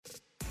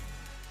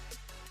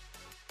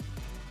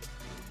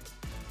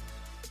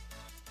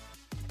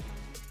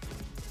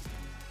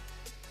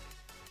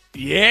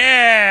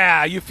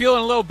Yeah, you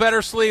feeling a little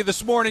better, Slee?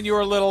 This morning you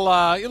were a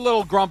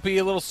little grumpy,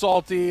 a little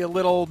salty, a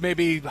little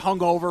maybe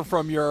hungover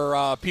from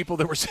your people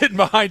that were sitting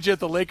behind you at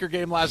the Laker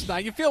game last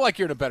night. You feel like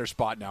you're in a better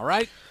spot now,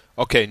 right?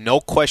 Okay, no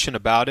question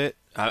about it.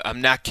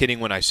 I'm not kidding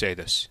when I say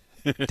this.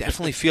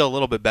 Definitely feel a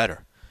little bit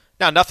better.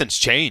 Now, nothing's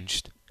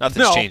changed.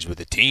 Nothing's changed with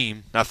the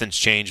team. Nothing's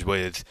changed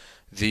with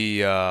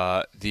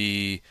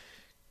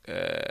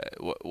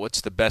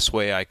what's the best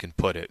way I can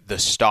put it? The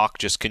stock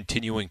just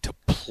continuing to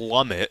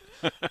plummet.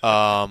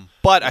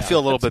 But I feel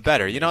a little bit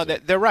better. You know,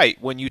 they're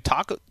right. When you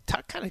talk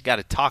kind of got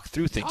to talk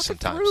through things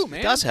sometimes.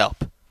 It does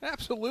help.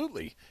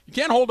 Absolutely. You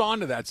can't hold on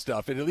to that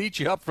stuff. It'll eat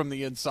you up from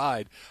the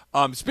inside.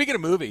 Speaking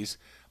of movies,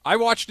 I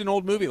watched an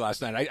old movie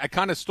last night. I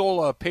kind of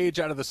stole a page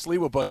out of the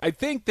Sliwa book. I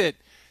think that,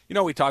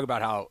 we talk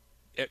about how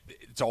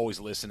it's always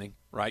listening,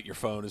 right? Your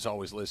phone is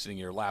always listening,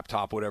 your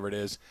laptop, whatever it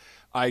is.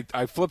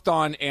 I flipped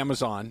on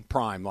Amazon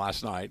Prime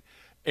last night,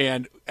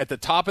 and at the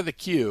top of the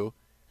queue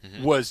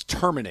was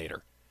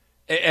Terminator.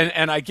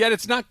 And I get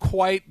it's not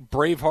quite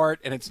Braveheart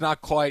and it's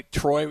not quite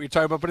Troy, what you're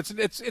talking about, but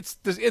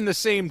it's in the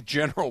same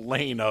general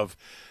lane of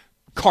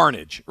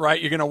carnage, right?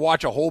 You're going to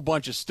watch a whole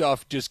bunch of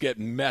stuff just get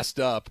messed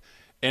up.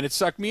 And it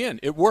sucked me in.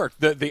 It worked.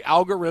 The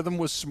algorithm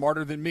was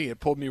smarter than me. It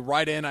pulled me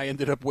right in. I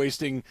ended up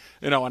wasting,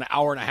 an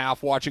hour and a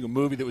half watching a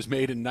movie that was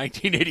made in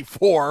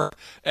 1984,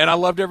 and I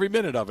loved every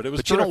minute of it. It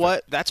was terrific. You know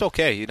what? That's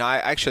okay.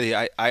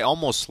 I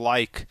almost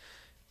like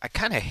 – I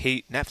kind of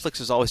hate – Netflix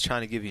is always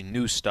trying to give you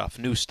new stuff.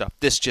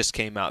 This just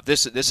came out.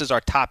 This is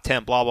our top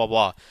 10, blah, blah,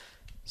 blah.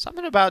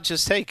 Something about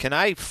just, hey, can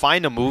I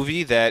find a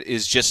movie that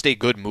is just a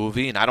good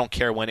movie, and I don't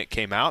care when it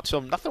came out? So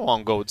nothing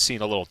wrong with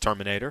seeing a little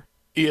Terminator.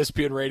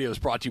 ESPN Radio is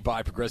brought to you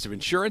by Progressive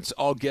Insurance.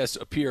 All guests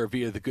appear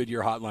via the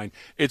Goodyear hotline.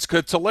 It's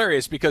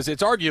hilarious because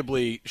it's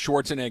arguably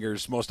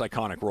Schwarzenegger's most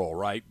iconic role,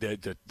 right?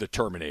 The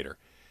Terminator.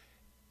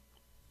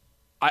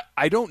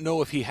 I don't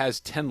know if he has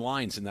 10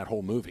 lines in that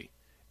whole movie.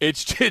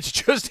 It's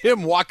just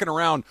him walking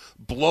around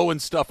blowing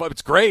stuff up.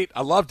 It's great.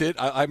 I loved it.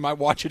 I might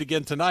watch it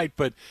again tonight,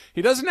 but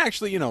he doesn't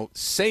actually,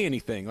 say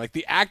anything. Like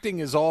the acting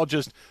is all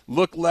just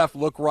look left,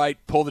 look right,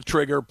 pull the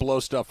trigger, blow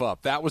stuff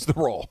up. That was the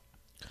role.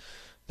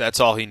 That's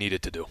all he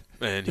needed to do,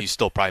 and he's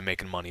still probably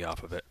making money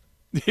off of it.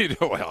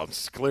 Well,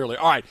 clearly.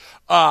 All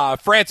right,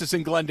 Francis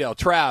in Glendale,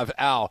 Trav,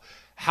 Al,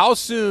 how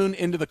soon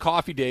into the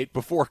coffee date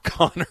before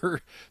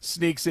Connor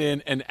sneaks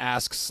in and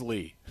asks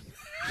Slee?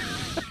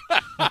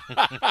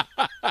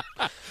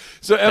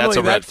 So Emily, that's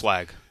a red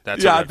flag.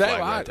 That's a red flag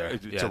right there.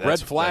 It's a red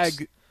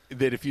flag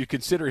that if you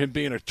consider him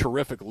being a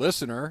terrific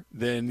listener,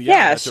 then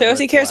shows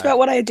he cares about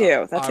what I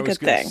do. That's a good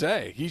thing. I was going to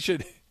say, he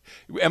should –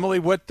 Emily,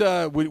 what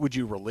would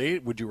you relay?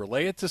 Would you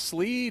relay it to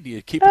Slee? Do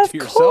you keep it to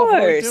yourself?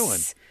 What are you doing?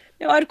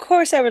 No, of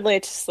course I would relay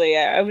it to Slee.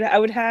 I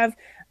would have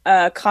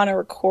Connor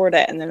record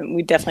it, and then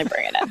we definitely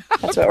bring it in.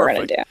 That's what we're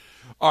going to do.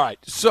 All right.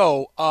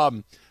 So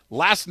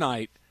last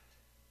night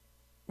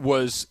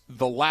was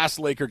the last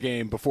Laker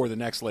game before the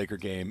next Laker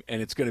game,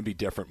 and it's going to be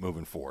different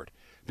moving forward.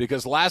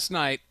 Because last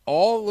night,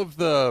 all of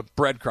the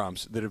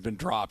breadcrumbs that have been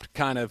dropped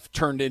kind of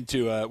turned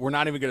into we're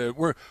not even going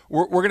to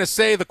we're going to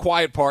say the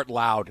quiet part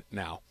loud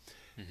now.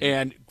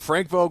 And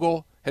Frank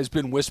Vogel has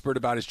been whispered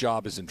about his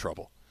job is in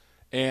trouble.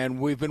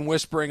 And we've been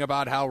whispering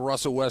about how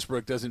Russell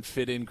Westbrook doesn't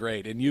fit in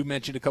great. And you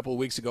mentioned a couple of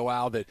weeks ago,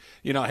 Al, that,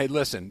 hey,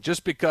 listen,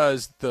 just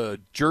because the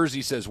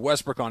jersey says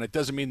Westbrook on it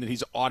doesn't mean that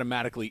he's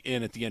automatically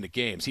in at the end of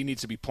games. He needs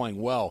to be playing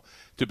well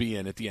to be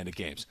in at the end of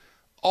games.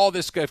 All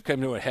this stuff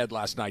came to a head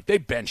last night. They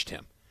benched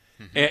him.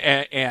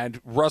 And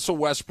Russell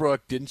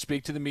Westbrook didn't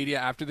speak to the media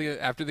after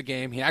the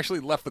game. He actually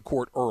left the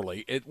court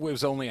early. It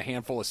was only a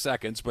handful of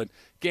seconds, but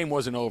game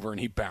wasn't over, and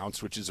he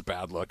bounced, which is a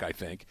bad look, I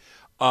think.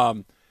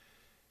 And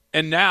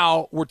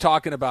now we're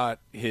talking about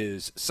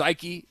his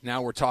psyche.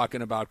 Now we're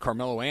talking about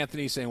Carmelo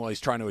Anthony saying, well, he's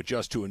trying to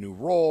adjust to a new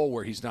role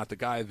where he's not the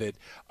guy that,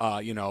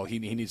 he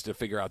needs to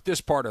figure out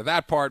this part or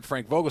that part.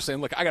 Frank Vogel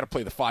saying, look, I got to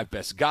play the 5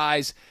 best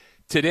guys.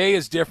 Today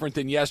is different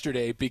than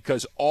yesterday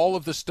because all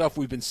of the stuff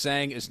we've been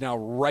saying is now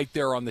right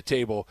there on the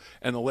table,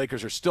 and the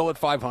Lakers are still at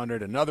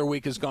 500. Another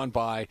week has gone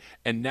by,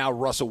 and now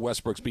Russell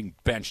Westbrook's being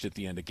benched at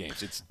the end of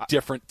games. It's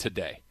different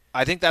today.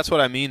 I think that's what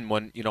I mean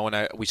when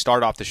we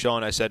started off the show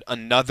and I said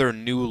another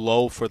new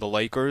low for the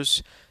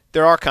Lakers.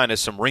 There are kind of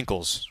some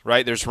wrinkles,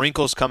 right? There's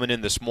wrinkles coming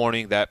in this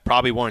morning that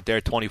probably weren't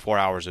there 24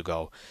 hours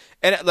ago.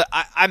 And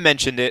I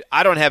mentioned it.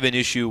 I don't have an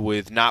issue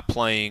with not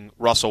playing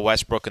Russell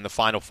Westbrook in the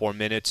final 4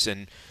 minutes,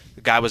 and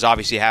the guy was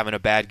obviously having a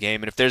bad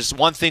game. And if there's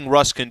one thing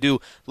Russ can do,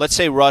 let's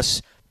say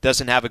Russ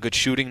doesn't have a good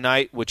shooting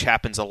night, which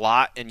happens a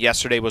lot, and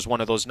yesterday was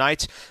one of those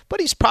nights, but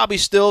he's probably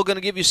still going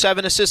to give you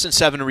 7 assists and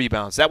 7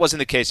 rebounds. That wasn't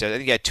the case. I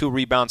think he had 2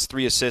 rebounds,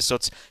 3 assists, so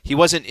he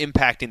wasn't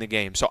impacting the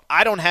game. So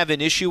I don't have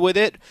an issue with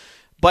it,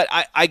 but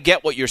I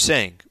get what you're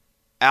saying.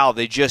 Al,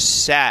 they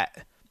just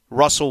sat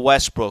Russell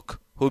Westbrook,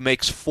 who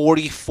makes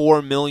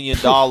 $44 million,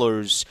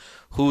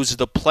 who's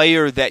the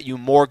player that you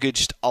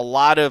mortgaged a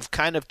lot of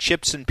kind of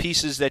chips and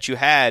pieces that you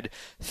had,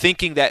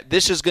 thinking that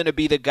this is going to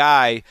be the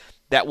guy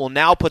that will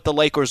now put the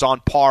Lakers on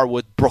par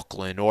with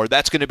Brooklyn, or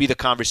that's going to be the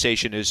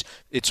conversation, is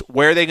it's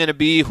where they're going to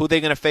be, who they're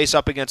going to face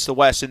up against the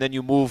West, and then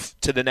you move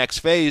to the next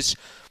phase.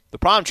 The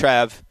problem,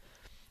 Trav,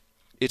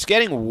 it's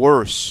getting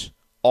worse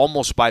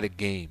almost by the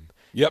game.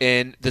 Yep.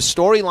 And the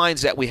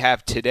storylines that we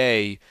have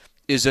today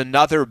is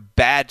another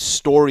bad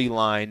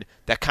storyline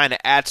that kind of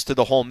adds to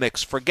the whole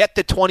mix. Forget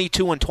the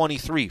 22 and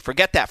 23.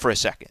 Forget that for a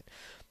second.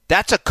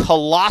 That's a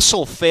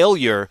colossal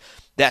failure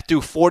that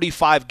through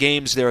 45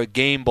 games, they're a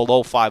game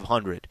below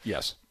 500.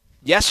 Yes.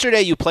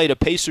 Yesterday, you played a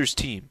Pacers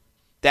team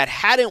that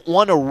hadn't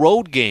won a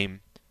road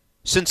game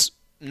since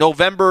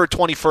November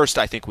 21st,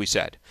 I think we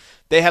said.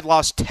 They had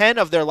lost 10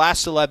 of their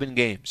last 11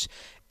 games.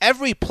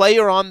 Every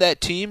player on that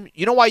team,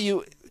 you know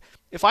why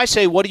if I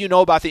say, what do you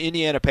know about the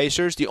Indiana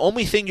Pacers, the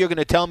only thing you're going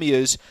to tell me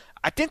is,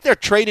 I think they're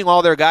trading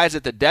all their guys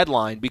at the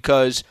deadline,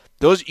 because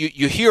those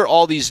you hear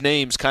all these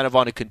names kind of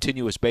on a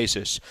continuous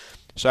basis.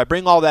 So I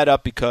bring all that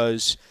up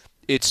because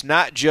it's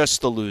not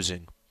just the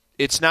losing.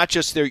 It's not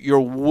just you're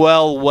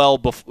well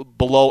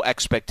below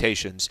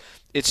expectations.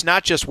 It's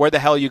not just where the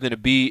hell you're going to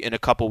be in a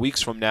couple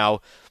weeks from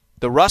now.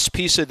 The Russ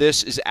piece of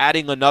this is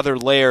adding another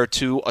layer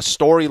to a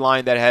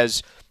storyline that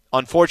has,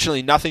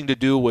 unfortunately, nothing to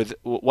do with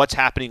what's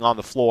happening on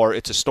the floor.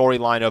 It's a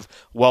storyline of,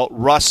 well,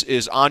 Russ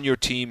is on your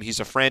team, he's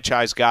a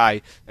franchise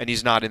guy, and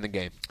he's not in the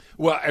game.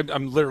 Well,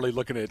 I'm literally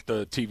looking at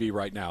the TV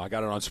right now. I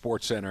got it on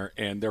SportsCenter,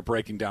 and they're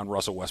breaking down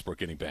Russell Westbrook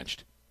getting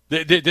benched.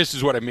 This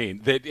is what I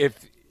mean. That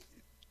if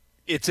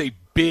it's a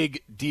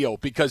big deal,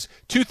 because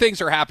two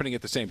things are happening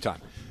at the same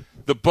time.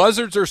 The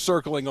buzzards are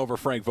circling over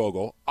Frank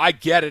Vogel. I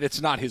get it.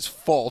 It's not his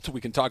fault.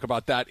 We can talk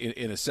about that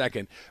in a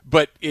second.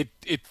 But it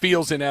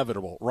feels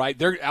inevitable, right?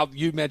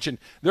 You mentioned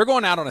they're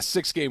going out on a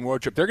 6-game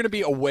road trip. They're going to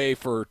be away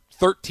for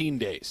 13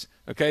 days.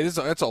 Okay,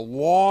 that's a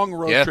long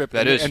road trip.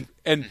 That is.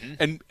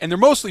 And they're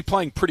mostly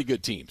playing pretty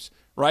good teams,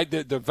 right?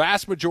 The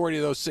vast majority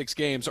of those 6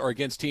 games are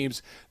against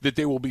teams that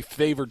they will be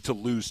favored to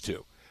lose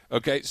to.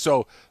 Okay,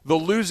 so the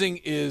losing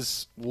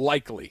is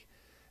likely.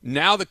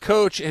 Now the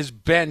coach has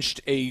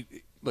benched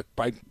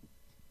by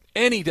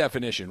any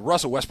definition,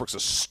 Russell Westbrook's a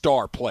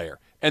star player,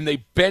 and they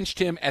benched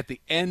him at the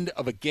end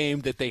of a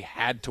game that they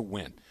had to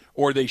win,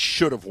 or they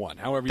should have won.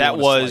 However, that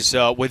was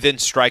within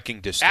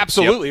striking distance.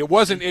 Absolutely, Yep. It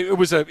wasn't.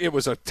 It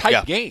was a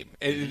tight game.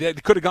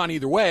 It could have gone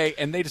either way,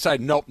 and they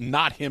decided, nope,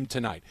 not him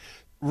tonight.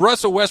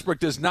 Russell Westbrook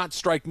does not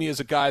strike me as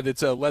a guy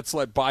that's a let's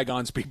let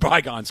bygones be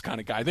bygones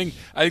kind of guy. I think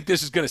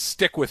this is going to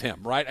stick with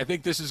him, right? I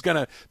think this is going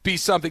to be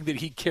something that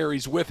he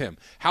carries with him.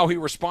 How he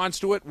responds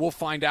to it, we'll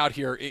find out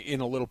here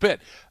in a little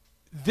bit.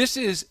 This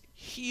is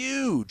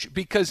huge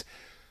because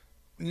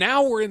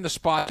now we're in the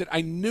spot that I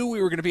knew we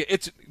were going to be.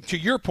 It's, to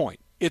your point,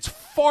 it's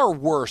far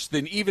worse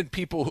than even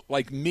people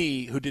like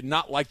me who did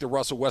not like the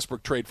Russell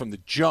Westbrook trade from the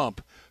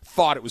jump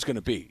thought it was going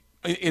to be.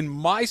 In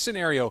my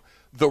scenario,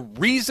 the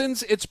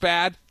reasons it's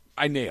bad,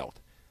 I nailed.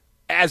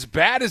 As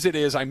bad as it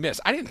is, I missed.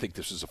 I didn't think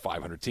this was a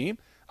 500 team.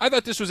 I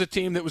thought this was a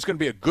team that was going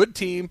to be a good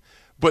team,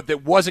 but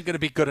that wasn't going to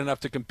be good enough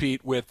to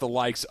compete with the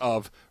likes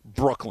of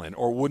Brooklyn,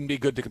 or wouldn't be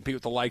good to compete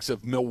with the likes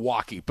of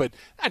Milwaukee. But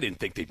I didn't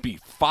think they'd be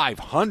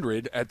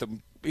 500 at the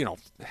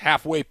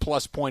halfway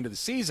plus point of the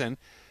season.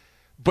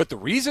 But the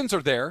reasons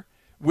are there,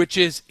 which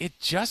is it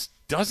just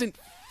doesn't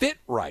fit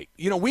right.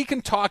 We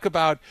can talk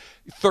about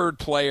third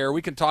player.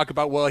 We can talk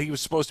about, well, he was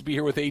supposed to be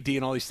here with AD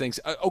and all these things.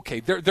 Okay,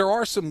 there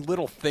are some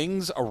little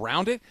things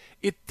around it.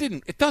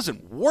 It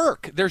doesn't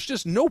work. There's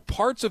just no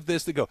parts of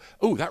this that go,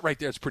 oh, that right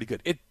there is pretty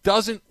good. It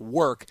doesn't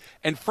work.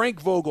 And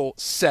Frank Vogel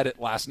said it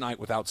last night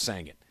without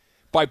saying it.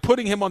 By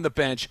putting him on the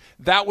bench,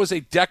 that was a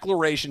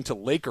declaration to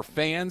Laker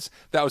fans.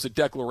 That was a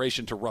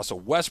declaration to Russell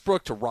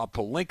Westbrook, to Rob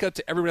Pelinka,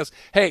 to everybody else.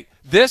 Hey,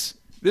 This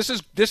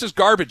is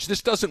garbage.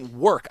 This doesn't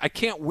work. I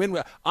can't win.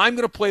 I'm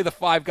going to play the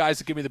 5 guys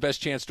that give me the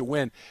best chance to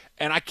win.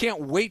 And I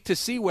can't wait to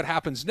see what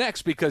happens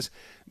next, because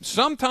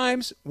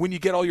sometimes when you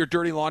get all your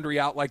dirty laundry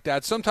out like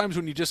that, sometimes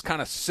when you just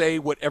kind of say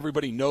what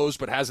everybody knows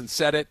but hasn't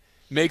said it,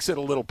 makes it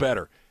a little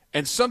better.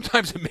 And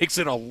sometimes it makes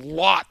it a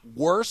lot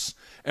worse.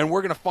 And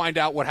we're going to find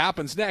out what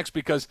happens next,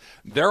 because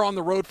they're on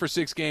the road for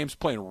 6 games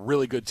playing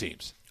really good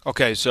teams.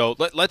 Okay, so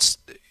let's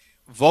 –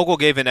 Vogel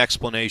gave an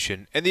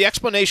explanation, and the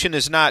explanation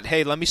is not,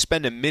 hey, let me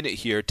spend a minute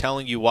here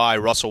telling you why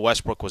Russell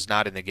Westbrook was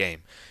not in the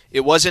game.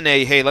 It wasn't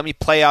a, hey, let me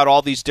play out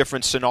all these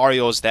different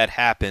scenarios that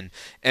happen,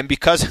 and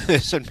because of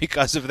this and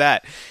because of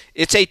that.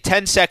 It's a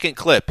 10-second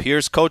clip.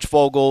 Here's Coach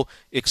Vogel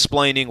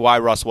explaining why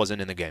Russ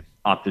wasn't in the game.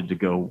 Opted to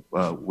go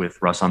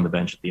with Russ on the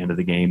bench at the end of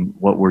the game.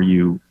 What were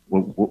you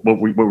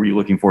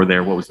looking for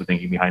there? What was the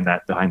thinking behind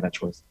that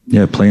choice?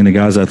 Yeah, playing the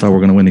guys I thought were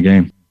going to win the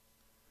game.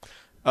 It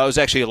was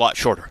actually a lot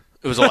shorter.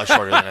 It was a lot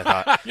shorter than I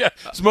thought. Yeah,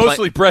 it's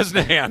mostly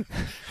Bresnahan.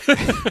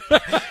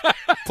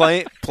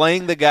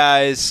 Playing the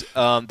guys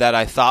that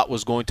I thought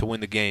was going to win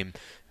the game.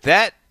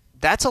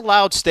 That's a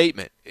loud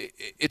statement.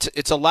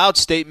 It's a loud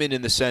statement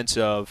in the sense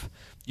of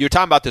you're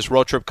talking about this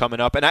road trip coming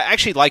up, and I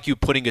actually like you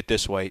putting it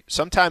this way.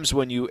 Sometimes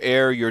when you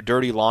air your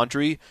dirty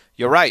laundry,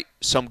 you're right.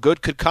 Some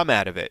good could come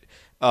out of it.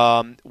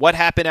 What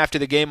happened after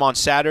the game on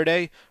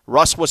Saturday?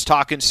 Russ was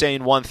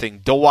saying one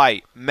thing.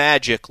 Dwight,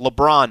 Magic,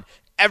 LeBron,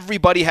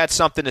 everybody had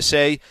something to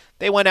say.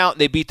 They went out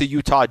and they beat the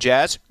Utah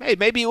Jazz. Hey,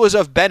 maybe it was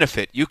of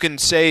benefit. You can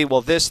say,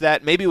 well, this,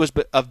 that. Maybe it was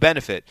of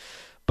benefit.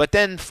 But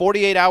then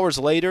 48 hours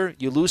later,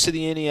 you lose to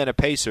the Indiana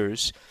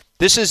Pacers.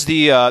 This is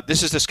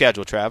the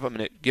schedule, Trav. I'm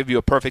going to give you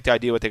a perfect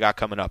idea what they got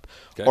coming up.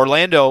 Okay.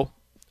 Orlando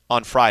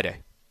on Friday.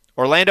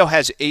 Orlando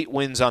has 8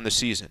 wins on the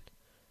season.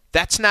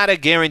 That's not a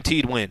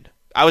guaranteed win.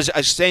 I was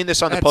saying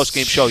this on the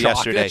postgame show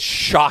yesterday. That's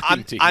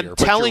shocking to hear. I'm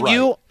telling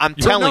you.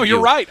 No,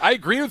 you're right. I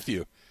agree with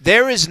you.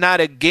 There is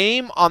not a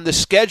game on the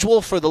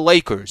schedule for the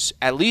Lakers,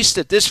 at least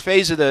at this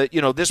phase of the,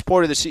 this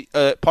part of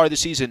the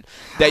season,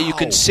 that you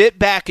can sit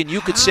back and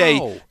you could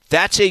say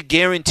that's a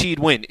guaranteed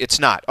win. It's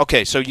not.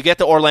 Okay, so you get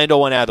the Orlando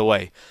one out of the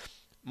way.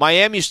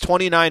 Miami's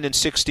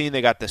 29-16.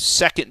 They got the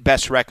second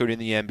best record in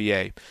the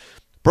NBA.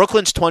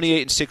 Brooklyn's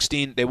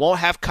 28-16. They won't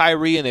have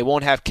Kyrie and they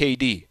won't have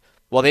KD.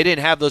 Well, they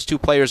didn't have those 2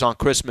 players on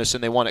Christmas,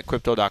 and they won at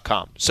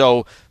Crypto.com.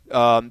 So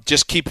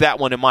just keep that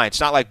one in mind. It's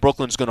not like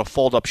Brooklyn's going to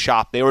fold up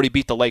shop. They already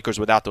beat the Lakers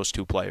without those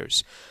 2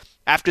 players.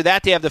 After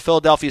that, they have the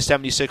Philadelphia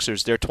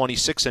 76ers. They're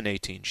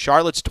 26-18.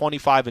 Charlotte's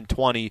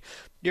 25-20.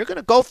 You're going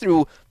to go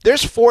through –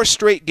 there's 4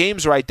 straight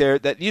games right there.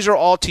 That these are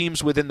all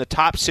teams within the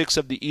top 6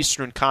 of the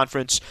Eastern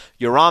Conference.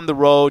 You're on the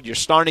road. You're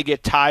starting to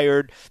get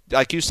tired.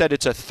 Like you said,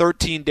 it's a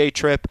 13-day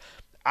trip.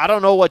 I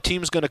don't know what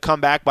team's going to come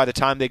back by the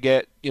time they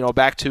get,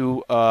 back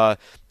to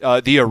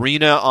the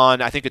arena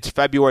on, I think it's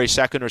February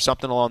 2nd or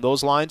something along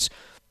those lines.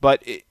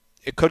 But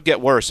it could get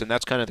worse, and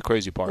that's kind of the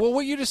crazy part. Well,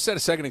 what you just said a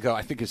second ago,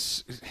 I think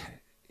is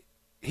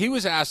he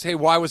was asked, hey,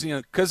 why wasn't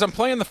he? Because I'm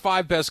playing the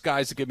 5 best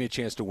guys to give me a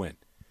chance to win.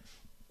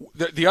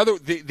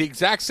 The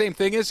exact same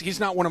thing is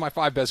he's not one of my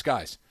 5 best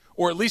guys,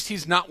 or at least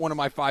he's not one of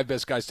my 5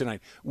 best guys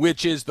tonight,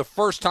 which is the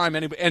first time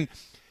anybody. And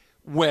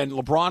when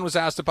LeBron was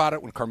asked about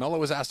it, when Carmelo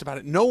was asked about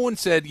it, no one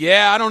said,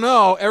 yeah, I don't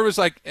know. Everyone's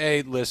like,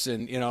 hey,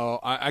 listen,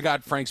 I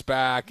got Frank's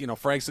back.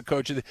 Frank's the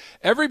coach.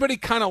 Everybody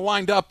kind of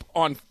lined up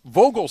on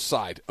Vogel's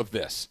side of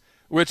this,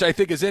 which I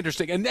think is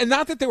interesting. And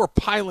not that they were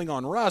piling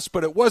on Russ,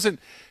 but it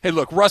wasn't, hey,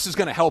 look, Russ is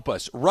going to help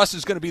us. Russ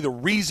is going to be the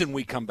reason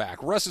we come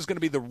back. Russ is going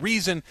to be the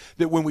reason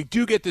that when we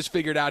do get this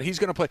figured out, he's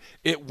going to play.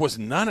 It was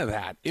none of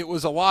that. It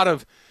was a lot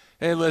of,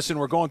 hey, listen,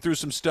 we're going through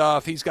some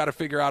stuff. He's got to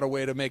figure out a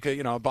way to make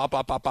a, bop,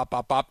 bop, bop, bop,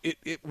 bop, bop.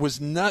 It was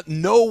not,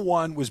 no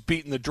one was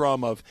beating the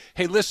drum of,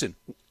 hey, listen,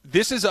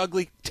 this is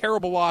ugly,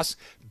 terrible loss,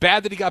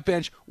 bad that he got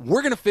benched.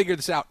 We're going to figure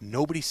this out.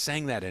 Nobody's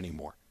saying that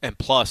anymore. And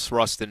plus,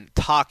 Russ didn't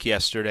talk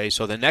yesterday,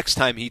 so the next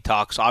time he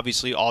talks,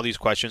 obviously all these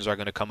questions are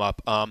going to come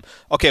up.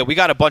 Okay, we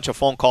got a bunch of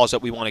phone calls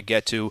that we want to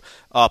get to.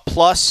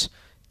 Plus,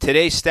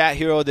 today's stat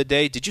hero of the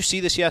day. Did you see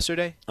this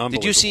yesterday?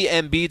 Did you see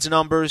Embiid's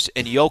numbers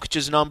and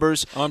Jokic's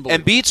numbers?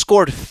 Embiid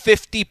scored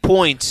 50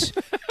 points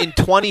in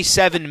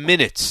 27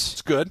 minutes.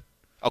 It's good.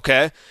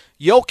 Okay.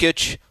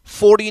 Jokic,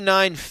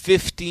 49,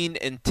 15,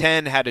 and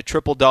 10, had a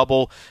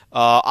triple-double.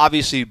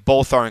 Obviously,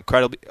 both are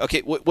incredibly – okay,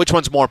 which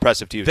one's more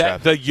impressive to you,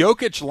 Trav? The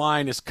Jokic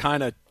line is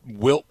kind of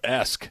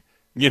Wilt-esque.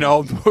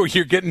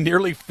 You're getting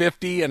nearly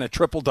 50 and a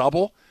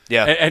triple-double.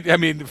 Yeah. And I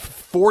mean,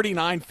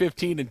 49,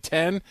 15, and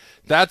 10,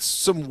 that's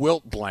some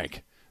Wilt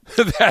blank.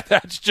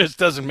 that just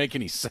doesn't make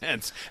any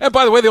sense. And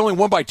by the way, they only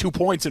won by 2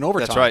 points in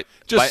overtime. That's right.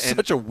 Just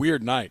such a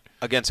weird night.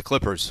 Against the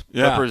Clippers.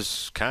 Yeah.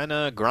 Clippers kind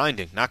of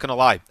grinding, not going to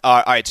lie.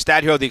 All right,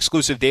 Stat Hero, the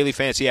exclusive daily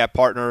fantasy app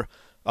partner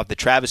of the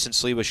Travis and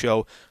Sleva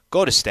Show.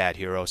 Go to Stat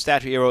Hero.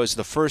 Stat Hero is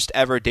the first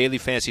ever daily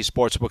fantasy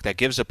sportsbook that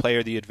gives a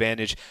player the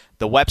advantage.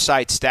 The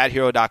website,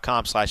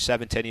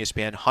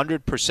 stathero.com/710ESPN,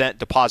 100%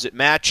 deposit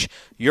match.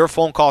 Your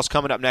phone call's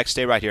coming up next.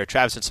 Stay right here.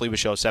 Travis and Sleva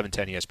Show,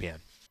 710 ESPN.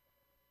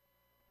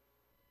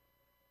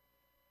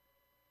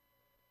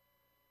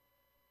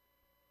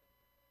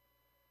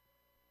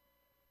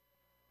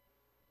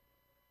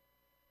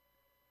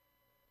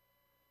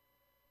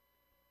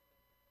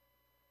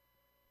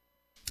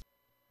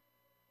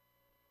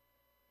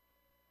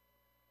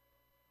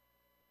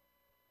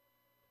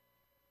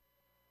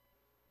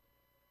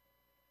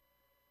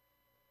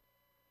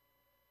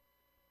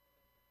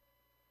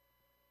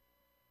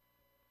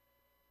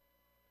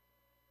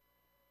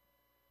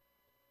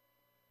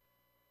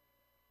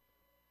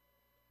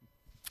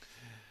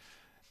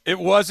 It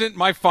wasn't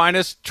my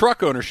finest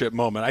truck ownership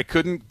moment. I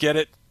couldn't get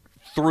it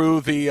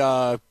through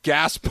the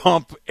gas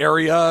pump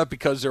area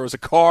because there was a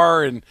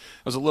car, and I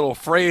was a little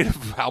afraid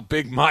of how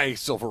big my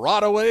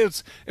Silverado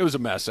is. It was a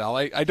mess, Al.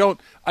 I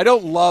don't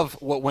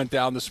love what went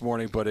down this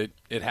morning, but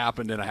it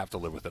happened, and I have to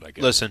live with it, I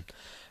guess. Listen,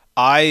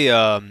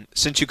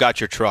 since you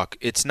got your truck,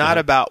 it's not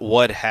about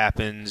what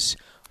happens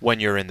when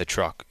you're in the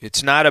truck.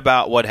 It's not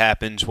about what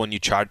happens when you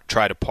try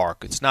to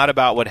park. It's not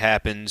about what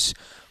happens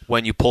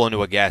when you pull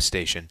into a gas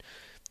station.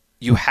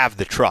 You have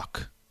the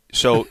truck.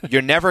 So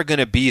you're never going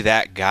to be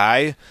that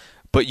guy,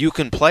 but you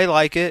can play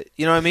like it.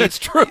 You know what I mean? It's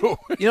true.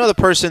 The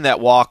person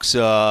that walks,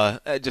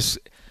 just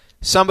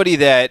somebody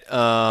that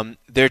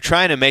they're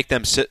trying to make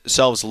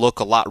themselves look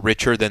a lot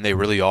richer than they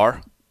really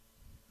are.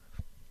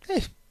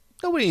 Hey,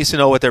 nobody needs to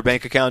know what their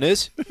bank account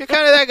is. You're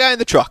kind of that guy in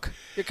the truck.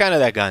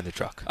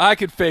 I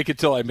could fake it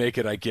till I make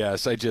it, I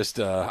guess. I just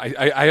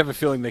I have a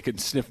feeling they could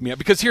sniff me out.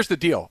 Because here's the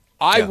deal.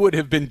 I would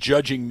have been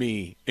judging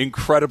me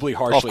incredibly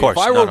harshly. Of course.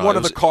 If I were one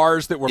of the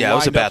cars that were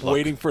lined up look.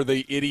 waiting for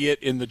the idiot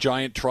in the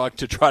giant truck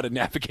to try to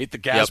navigate the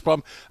gas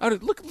pump, I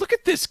would look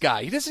at this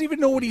guy. He doesn't even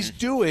know what he's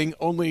doing,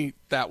 only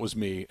that was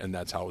me, and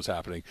that's how it was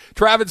happening.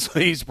 Travis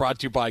Lee's brought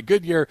to you by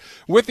Goodyear.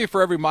 With you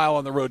for every mile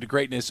on the road to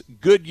greatness.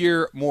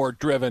 Goodyear, more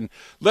driven.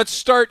 Let's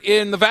start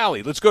in the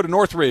Valley. Let's go to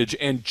Northridge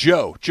and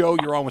Joe. Joe,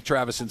 you're on with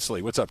Travis and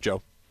Slee. What's up,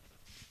 Joe?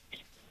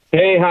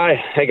 Hey, hi.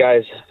 Hey,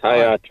 guys.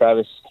 Hi,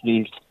 Travis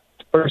Lee.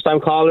 First-time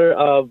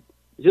caller.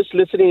 Just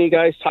listening to you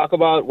guys talk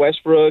about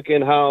Westbrook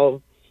and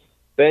how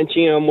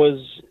benching him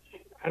was,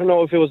 I don't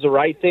know if it was the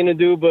right thing to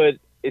do, but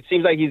it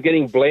seems like he's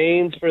getting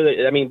blamed for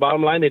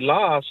bottom line, they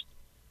lost.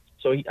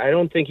 So I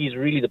don't think he's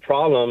really the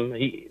problem.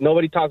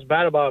 Nobody talks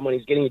bad about him when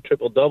he's getting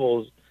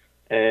triple-doubles.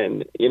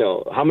 And,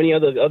 how many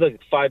other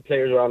 5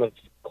 players around the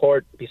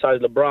court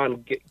besides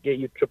LeBron get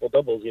you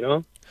triple-doubles,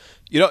 You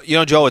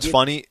know, Joe, what's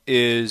funny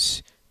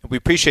is we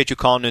appreciate you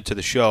calling into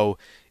the show.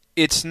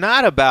 It's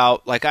not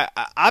about,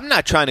 I'm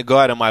not trying to go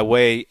out of my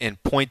way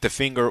and point the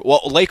finger.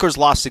 Well, Lakers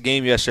lost the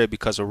game yesterday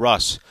because of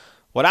Russ.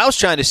 What I was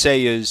trying to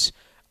say is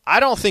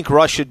I don't think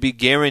Russ should be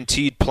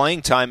guaranteed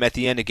playing time at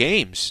the end of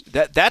games.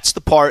 That's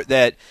the part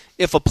that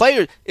if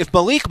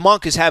Malik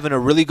Monk is having a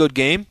really good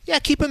game,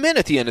 keep him in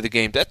at the end of the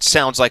game. That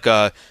sounds like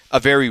a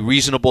very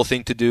reasonable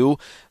thing to do.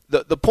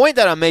 The point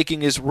that I'm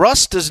making is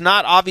Russ does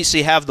not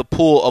obviously have the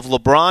pool of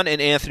LeBron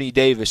and Anthony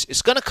Davis.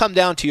 It's going to come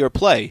down to your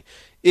play.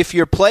 If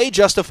your play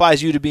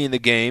justifies you to be in the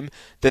game,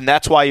 then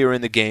that's why you're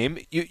in the game.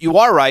 You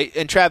are right,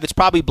 and Trav, it's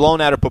probably blown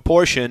out of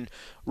proportion.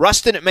 Russ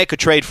didn't make a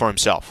trade for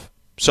himself.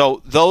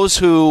 So those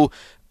who,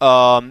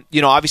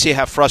 obviously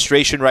have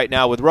frustration right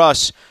now with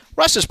Russ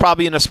is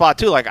probably in a spot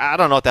too. I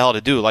don't know what the hell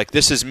to do.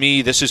 This is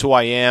me. This is who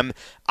I am.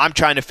 I'm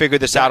trying to figure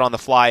this out on the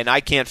fly, and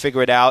I can't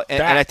figure it out.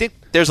 And I think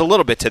there's a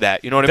little bit to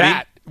that. You know what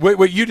I mean?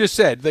 What you just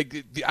said.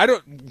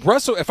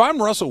 If I'm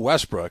Russell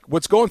Westbrook,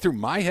 what's going through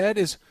my head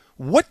is,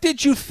 what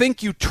did you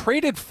think you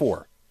traded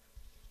for?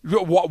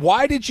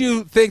 Why did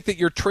you think that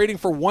you're trading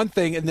for one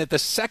thing and that the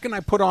second I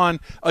put on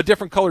a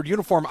different colored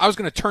uniform, I was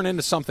going to turn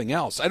into something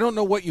else? I don't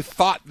know what you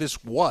thought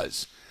this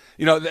was.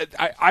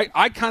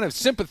 I kind of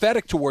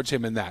sympathetic towards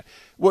him in that.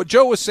 What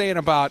Joe was saying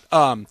about,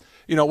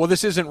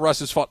 this isn't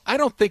Russ's fault. I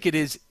don't think it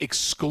is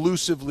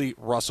exclusively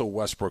Russell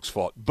Westbrook's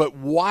fault. But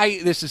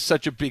why this is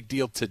such a big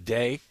deal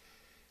today,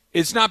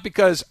 it's not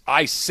because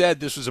I said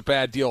this was a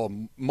bad deal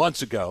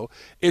months ago.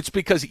 It's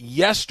because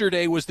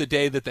yesterday was the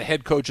day that the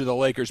head coach of the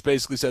Lakers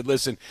basically said,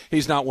 listen,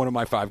 he's not one of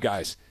my 5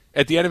 guys.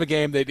 At the end of a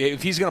game,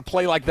 if he's going to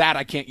play like that,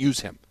 I can't use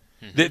him.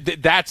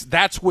 Mm-hmm.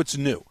 That's what's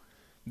new.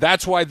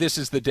 That's why this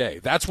is the day.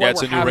 That's why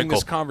we're having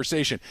this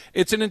conversation.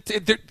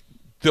 The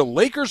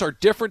Lakers are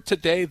different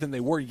today than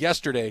they were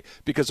yesterday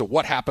because of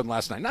what happened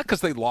last night. Not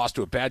because they lost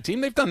to a bad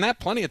team. They've done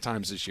that plenty of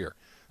times this year.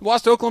 They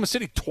lost to Oklahoma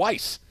City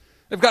twice.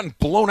 They've gotten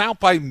blown out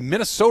by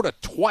Minnesota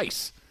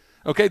twice.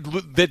 Okay,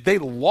 that they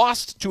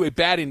lost to a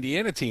bad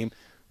Indiana team.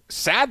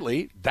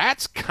 Sadly,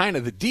 that's kind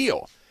of the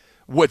deal.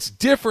 What's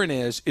different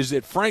is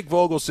that Frank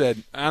Vogel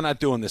said, I'm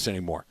not doing this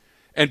anymore.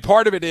 And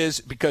part of it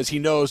is because he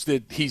knows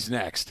that he's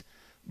next.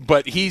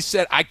 But he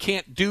said, I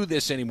can't do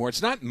this anymore.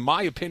 It's not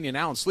my opinion,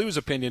 Alan Sleewa's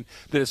opinion,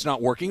 that it's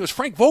not working. It was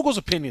Frank Vogel's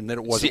opinion that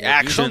it wasn't working.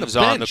 It's the actions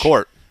on the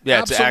court. Yeah,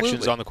 Absolutely. It's the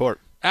actions on the court.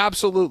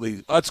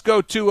 Absolutely. Let's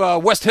go to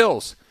West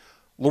Hills.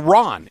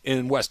 LaRon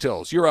in West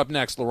Hills. You're up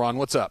next, LaRon.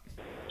 What's up?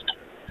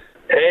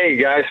 Hey,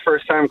 guys.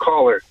 First-time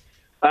caller.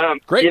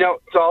 Great.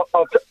 So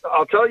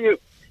I'll tell you,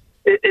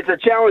 it's a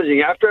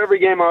challenging. After every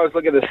game, I always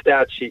look at the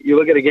stat sheet. You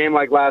look at a game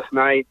like last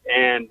night,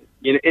 and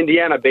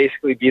Indiana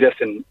basically beat us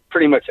in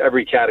pretty much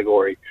every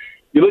category.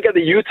 You look at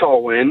the Utah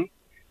win,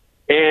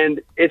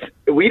 and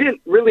we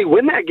didn't really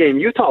win that game.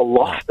 Utah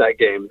lost that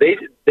game.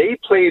 They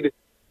played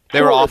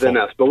They were awful. Than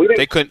us, but we didn't.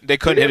 They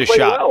couldn't hit a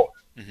shot. Well.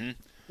 Mm-hmm.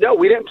 No,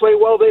 we didn't play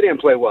well. They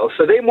didn't play well.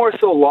 So they more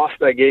so lost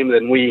that game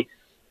than we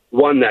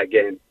won that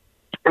game.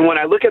 And when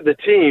I look at the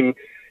team,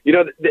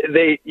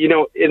 they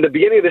in the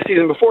beginning of the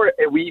season before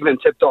we even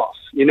tipped off,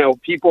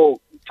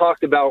 people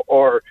talked about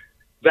our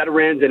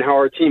veterans and how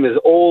our team is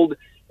old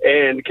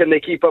and can they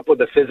keep up with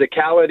the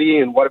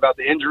physicality and what about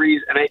the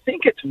injuries? And I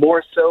think it's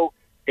more so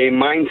a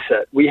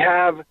mindset. We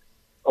have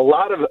a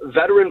lot of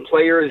veteran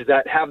players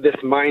that have this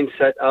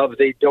mindset of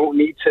they don't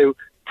need to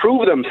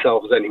prove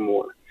themselves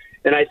anymore.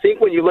 And I think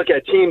when you look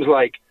at teams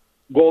like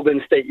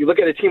Golden State, you look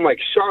at a team like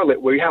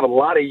Charlotte where you have a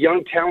lot of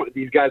young talent.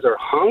 These guys are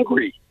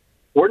hungry.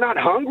 We're not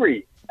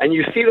hungry. And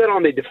you see that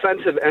on the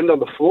defensive end of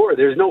the floor.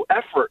 There's no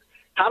effort.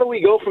 How do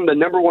we go from the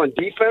number one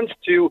defense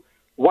to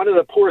one of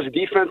the poorest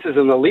defenses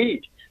in the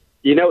league?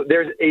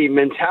 There's a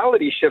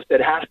mentality shift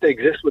that has to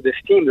exist with this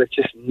team that's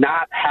just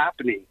not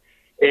happening.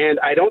 And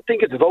I don't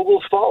think it's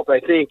Vogel's fault. I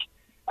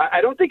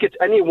don't think it's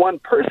any one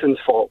person's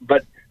fault.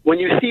 But when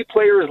you see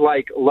players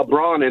like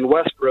LeBron and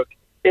Westbrook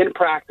in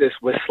practice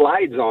with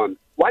slides on,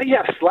 why do you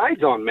have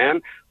slides on,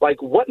 man?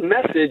 Like, what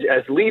message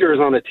as leaders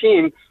on a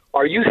team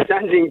are you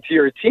sending to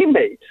your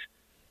teammates?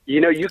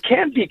 You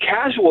can't be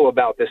casual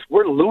about this.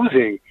 We're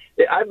losing.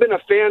 I've been a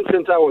fan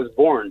since I was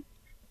born.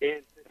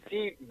 And to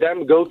see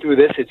them go through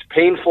this, it's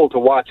painful to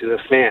watch as a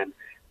fan.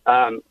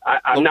 I'm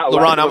not.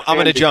 LeBron, I'm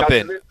going to jump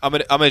in. I'm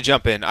going to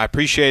jump in. I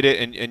appreciate it,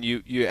 and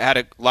you had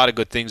a lot of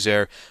good things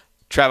there.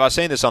 Trav, I was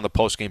saying this on the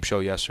post-game show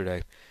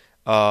yesterday.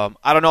 I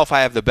don't know if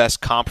I have the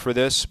best comp for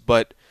this,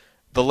 but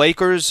the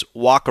Lakers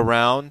walk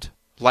around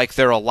like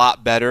they're a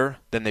lot better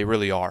than they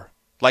really are.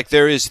 Like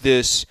there is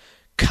this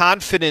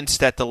confidence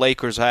that the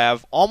Lakers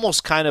have,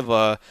 almost kind of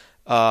a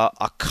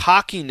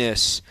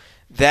cockiness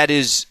that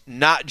is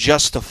not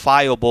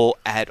justifiable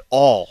at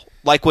all.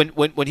 Like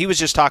when he was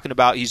just talking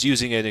about, he's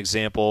using an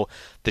example,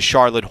 the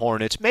Charlotte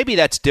Hornets. Maybe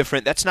that's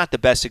different. That's not the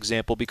best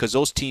example because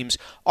those teams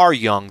are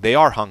young. They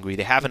are hungry.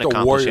 They haven't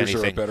accomplished anything. The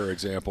Warriors are a better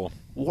example.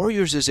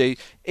 Warriors is and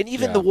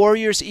even the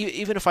Warriors,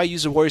 even if I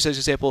use the Warriors as an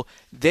example,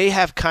 they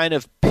have kind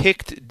of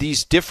picked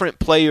these different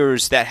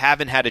players that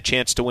haven't had a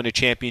chance to win a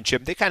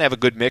championship. They kind of have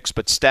a good mix,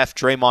 but Steph,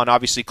 Draymond,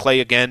 obviously Clay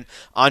again,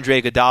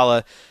 Andre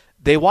Iguodala,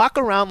 they walk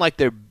around like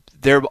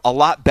they're a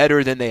lot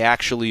better than they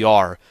actually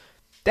are.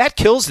 That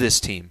kills this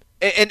team.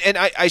 And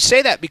I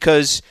say that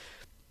because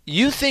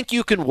you think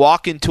you can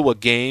walk into a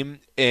game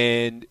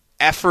and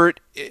effort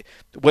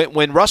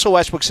when Russell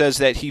Westbrook says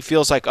that he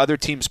feels like other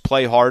teams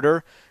play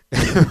harder.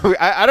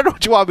 I don't know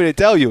what you want me to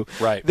tell you.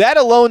 Right. That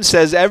alone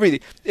says everything.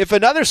 If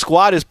another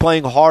squad is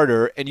playing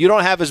harder and you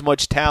don't have as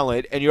much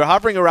talent and you're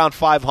hovering around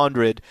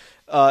 500,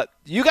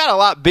 you got a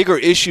lot bigger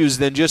issues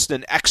than just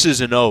an X's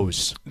and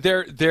O's.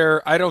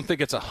 I don't think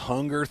it's a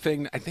hunger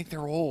thing. I think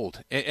they're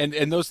old,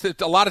 and those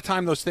a lot of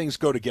time those things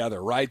go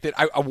together, right? That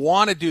I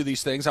want to do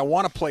these things. I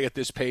want to play at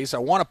this pace. I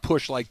want to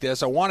push like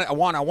this. I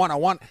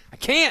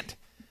can't.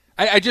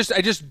 I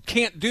just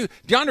can't do.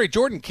 DeAndre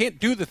Jordan can't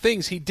do the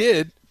things he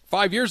did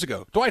 5 years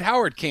ago. Dwight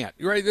Howard can't.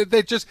 Right?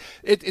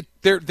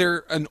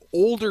 They're an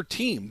older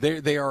team.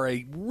 They are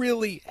a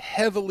really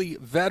heavily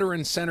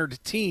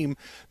veteran-centered team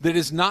that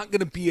is not going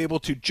to be able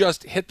to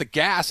just hit the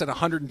gas at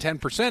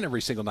 110%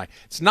 every single night.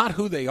 It's not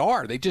who they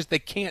are. They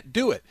can't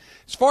do it.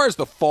 As far as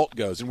the fault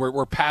goes, and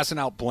we're passing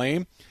out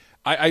blame,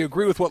 I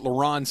agree with what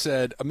LeBron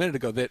said a minute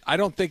ago that I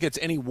don't think it's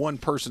any one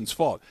person's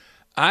fault.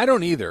 I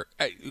don't either.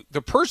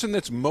 The person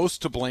that's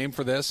most to blame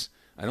for this,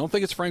 I don't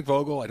think it's Frank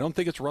Vogel. I don't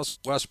think it's Russ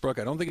Westbrook.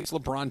 I don't think it's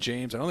LeBron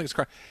James. I don't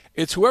think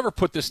it's whoever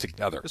put this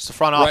together. It's the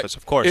front office,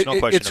 of course. No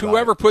question. It's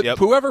whoever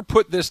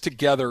put this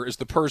together is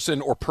the person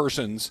or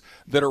persons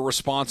that are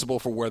responsible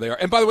for where they are.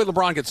 And by the way,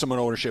 LeBron gets some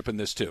ownership in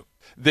this too.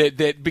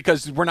 That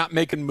because we're not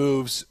making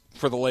moves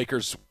for the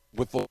Lakers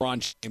with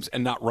LeBron James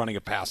and not running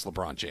it past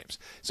LeBron James.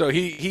 So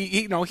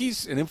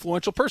he's an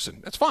influential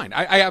person. That's fine.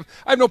 I have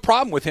no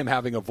problem with him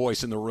having a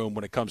voice in the room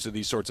when it comes to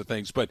these sorts of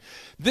things. But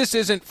this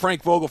isn't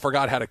Frank Vogel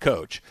forgot how to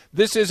coach.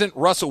 This isn't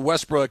Russell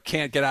Westbrook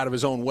can't get out of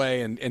his own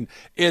way. And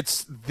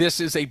this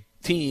is a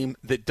team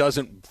that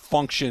doesn't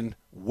function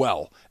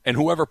well. And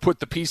whoever put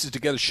the pieces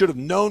together should have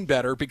known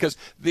better because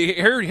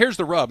here's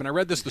the rub. And I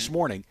read this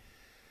morning.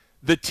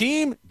 The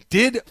team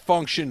did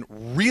function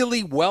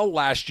really well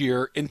last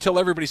year until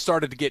everybody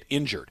started to get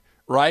injured,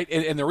 right?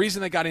 And the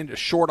reason they got into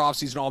short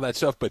offseason and all that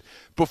stuff, but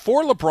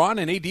before LeBron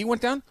and AD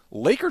went down,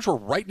 Lakers were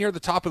right near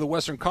the top of the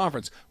Western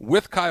Conference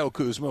with Kyle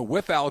Kuzma,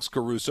 with Alex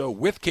Caruso,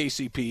 with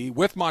KCP,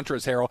 with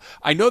Montrezl Harrell.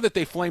 I know that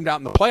they flamed out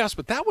in the playoffs,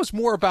 but that was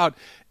more about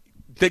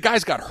the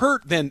guys got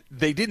hurt than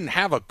they didn't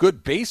have a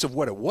good base of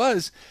what it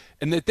was,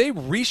 and that they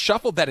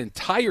reshuffled that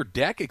entire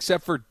deck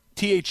except for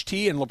THT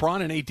and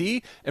LeBron and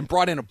AD and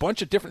brought in a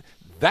bunch of different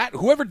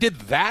whoever did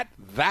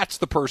that's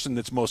the person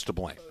that's most to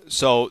blame.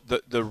 So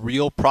the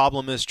real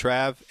problem is,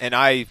 Trav, and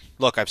I've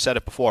said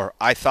it before,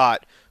 I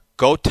thought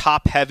go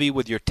top heavy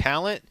with your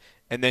talent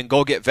and then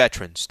go get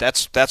veterans.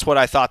 That's what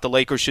I thought the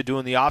Lakers should do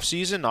in the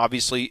offseason.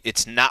 Obviously,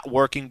 it's not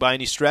working by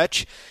any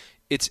stretch.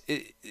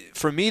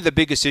 For me, the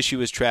biggest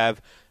issue is, Trav,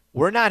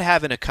 we're not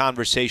having a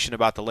conversation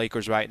about the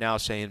Lakers right now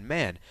saying,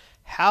 man,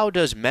 how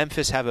does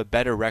Memphis have a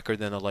better record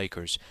than the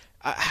Lakers?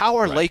 How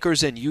are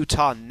Lakers and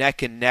Utah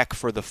neck and neck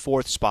for the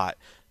fourth spot?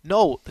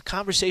 No, the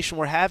conversation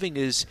we're having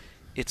is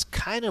it's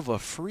kind of a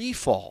free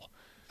fall.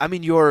 I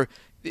mean,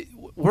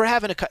 we're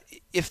having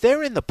if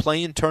they're in the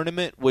play-in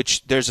tournament,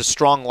 which there's a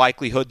strong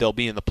likelihood they'll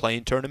be in the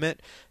play-in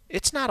tournament,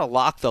 it's not a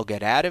lock they'll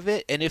get out of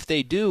it. And if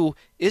they do,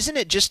 isn't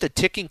it just a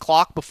ticking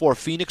clock before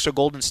Phoenix or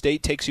Golden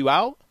State takes you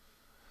out?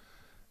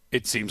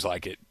 It seems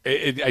like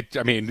it.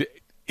 I mean,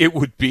 it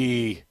would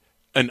be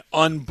an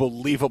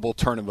unbelievable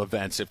turn of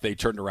events if they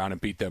turned around and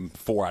beat them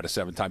 4 out of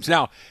 7 times.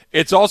 Now,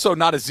 it's also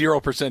not a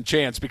 0%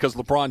 chance because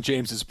LeBron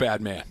James is a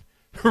bad man,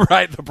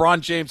 right?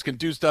 LeBron James can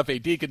do stuff,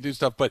 AD can do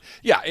stuff, but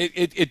yeah,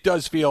 it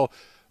does feel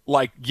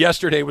like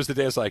yesterday was the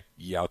day. It's like,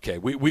 yeah, okay,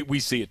 we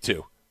see it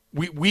too.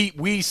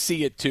 We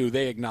see it too.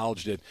 They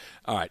acknowledged it.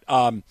 All right.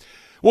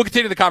 We'll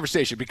continue the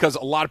conversation because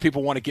a lot of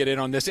people want to get in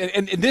on this.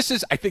 And this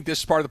is, I think this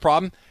is part of the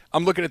problem.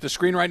 I'm looking at the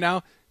screen right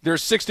now.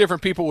 There's 6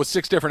 different people with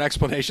 6 different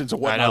explanations of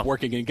what's not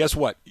working. And guess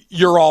what?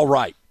 You're all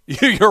right.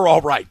 You're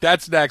all right.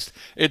 That's next.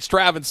 It's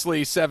Travis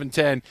Slee,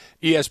 710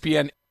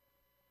 ESPN.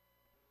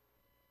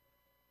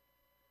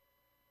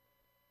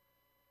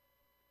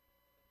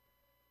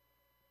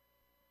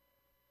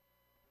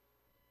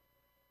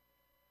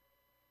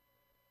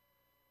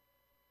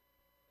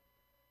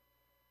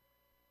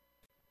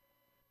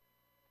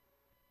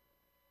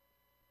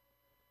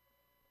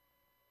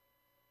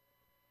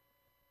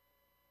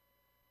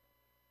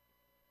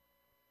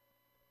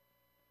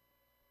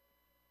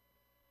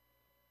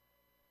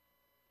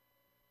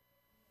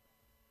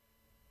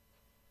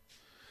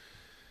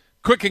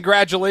 Quick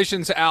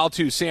congratulations, Al,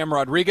 to Sam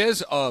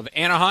Rodriguez of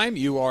Anaheim.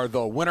 You are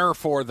the winner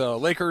for the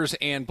Lakers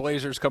and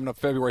Blazers coming up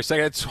February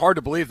 2nd. It's hard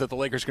to believe that the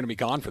Lakers are going to be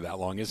gone for that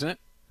long, isn't it?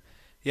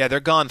 Yeah, they're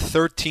gone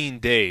 13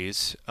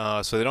 days,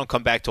 so they don't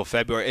come back till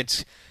February.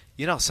 It's,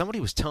 somebody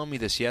was telling me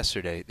this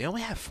yesterday. They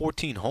only have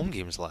 14 home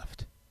games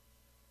left.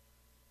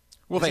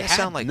 Well, Does they that had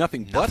sound like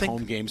nothing but nothing?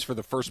 home games for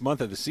the first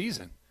month of the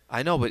season.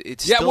 I know, but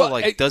it's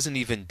doesn't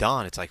even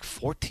dawn. It's like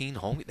 14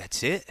 home.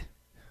 That's it.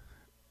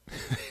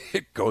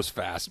 It goes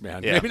fast,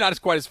 man. Yeah. Maybe not as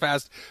quite as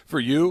fast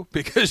for you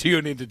because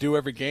you need to do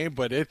every game,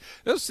 but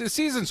the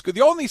season's good.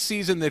 The only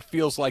season that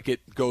feels like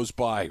it goes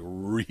by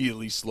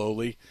really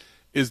slowly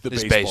is the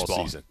baseball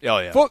season. Oh,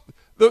 yeah.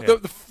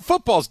 The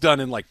football's done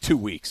in like 2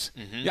 weeks.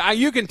 Mm-hmm. Yeah,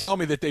 you can tell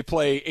me that they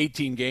play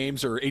 18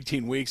 games or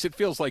 18 weeks. It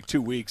feels like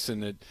 2 weeks,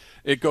 and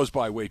it goes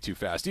by way too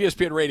fast.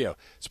 ESPN Radio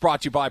is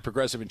brought to you by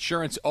Progressive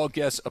Insurance. All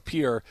guests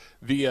appear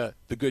via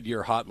the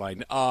Goodyear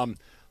hotline.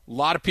 A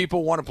lot of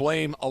people want to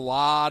blame a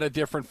lot of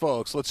different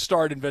folks. Let's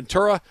start in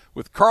Ventura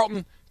with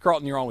Carlton.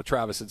 Carlton, you're on with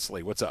Travis and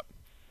Slee. What's up?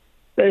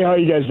 Hey, how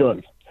you guys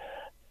doing?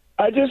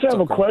 I just have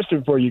a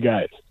question for you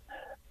guys.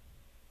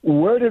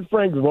 Where did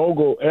Frank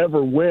Vogel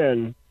ever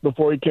win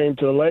before he came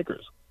to the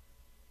Lakers?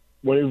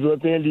 When he was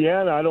with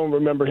Indiana, I don't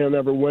remember him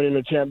ever winning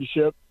a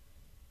championship.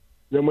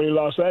 Then when he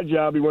lost that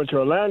job, he went to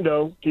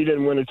Orlando. He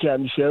didn't win a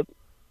championship.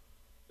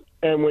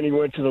 And when he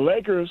went to the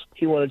Lakers,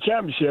 he won a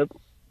championship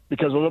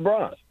because of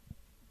LeBron.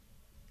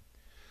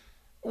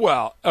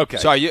 Well, okay.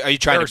 So are you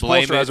trying Eric to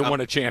blame Spoelstra it? hasn't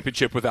won a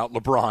championship without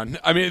LeBron.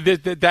 I mean,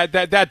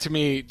 that to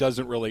me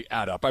doesn't really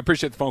add up. I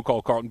appreciate the phone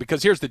call, Carlton,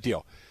 because here's the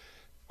deal.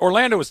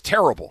 Orlando is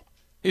terrible.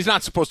 He's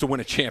not supposed to win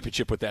a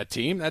championship with that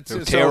team. They're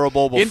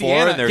terrible before,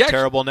 Indiana, and they're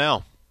terrible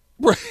now.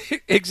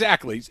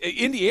 Exactly.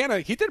 Indiana,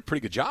 he did a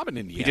pretty good job in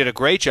Indiana. He did a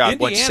great job.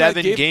 Won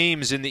 7 gave,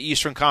 games in the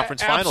Eastern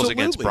Conference Finals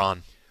against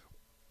Bron.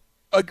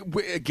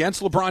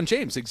 Against LeBron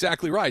James,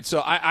 exactly right.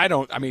 So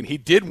he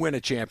did win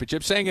a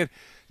championship. Saying it,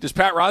 does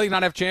Pat Riley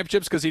not have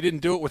championships because he didn't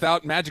do it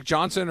without Magic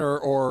Johnson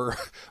or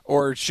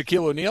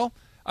Shaquille O'Neal?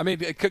 I mean,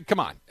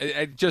 come on.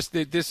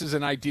 This is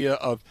an idea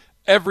of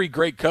every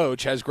great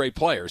coach has great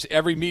players.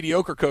 Every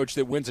mediocre coach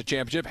that wins a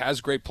championship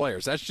has great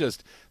players. That's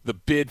just the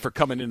bid for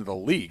coming into the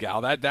league, Al.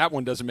 That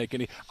one doesn't make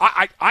any –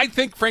 I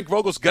think Frank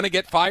Vogel's going to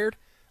get fired.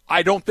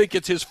 I don't think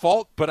it's his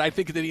fault, but I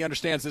think that he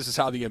understands this is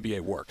how the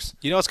NBA works.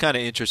 You know what's kind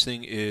of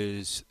interesting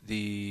is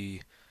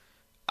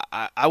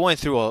I went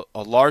through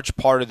a large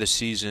part of the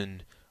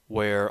season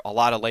where a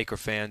lot of Laker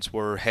fans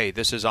were, hey,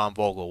 this is on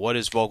Vogel. What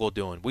is Vogel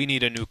doing? We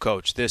need a new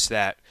coach, this,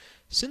 that.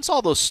 Since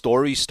all those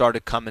stories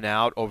started coming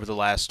out over the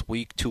last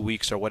week, 2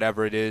 weeks, or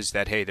whatever it is,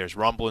 that, hey, there's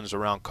rumblings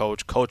around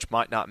Coach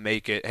might not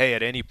make it, hey,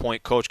 at any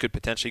point Coach could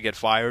potentially get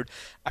fired,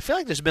 I feel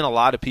like there's been a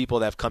lot of people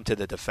that have come to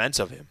the defense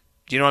of him.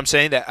 Do you know what I'm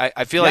saying? That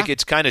I feel like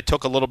it's kind of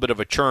took a little bit of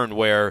a churn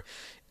where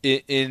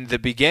in the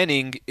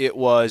beginning it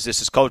was,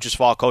 this is Coach's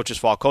fault.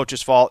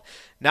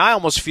 Now I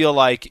almost feel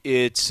like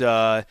it's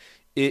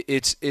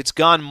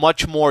gone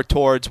much more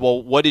towards,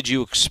 well, what did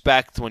you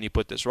expect when you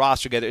put this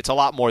roster together? It's a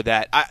lot more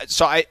that.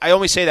 I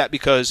only say that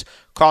because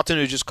Carlton,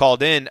 who just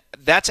called in,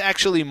 that's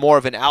actually more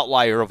of an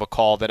outlier of a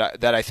call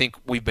that I think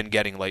we've been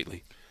getting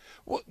lately.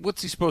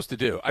 What's he supposed to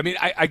do? I mean,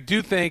 I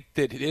do think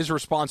that his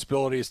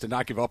responsibility is to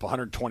not give up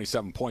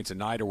 127 points a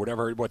night or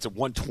whatever. What's it,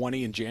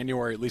 120 in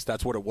January? At least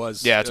that's what it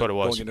was. Yeah, that's what it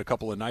was. Going into a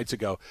couple of nights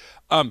ago.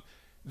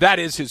 That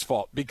is his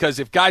fault, because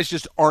if guys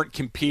just aren't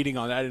competing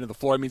on that end of the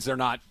floor, it means they're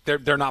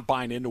not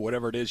buying into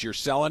whatever it is you're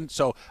selling.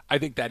 So I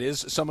think that is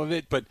some of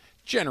it. But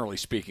generally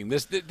speaking,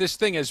 this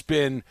thing has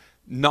been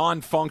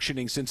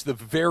non-functioning since the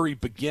very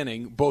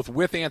beginning, both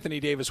with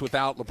Anthony Davis,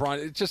 without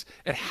LeBron.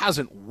 It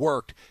hasn't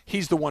worked.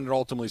 He's the one that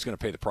ultimately is going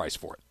to pay the price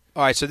for it.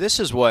 All right, so this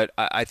is what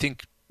I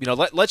think.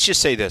 Let's just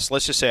say this.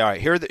 Let's just say, all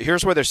right,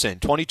 here's where they're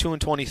saying 22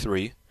 and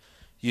 23.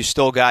 You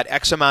still got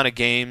X amount of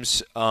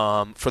games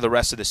for the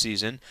rest of the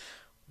season.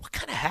 What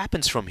kind of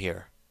happens from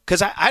here?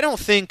 Because I don't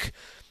think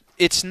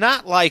it's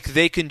not like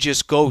they can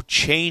just go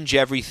change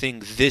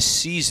everything this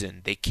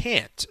season. They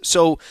can't.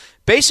 So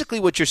basically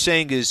what you're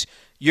saying is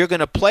you're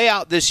going to play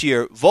out this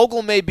year.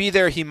 Vogel may be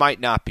there. He might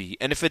not be.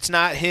 And if it's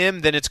not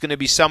him, then it's going to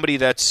be somebody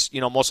that's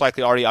most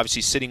likely already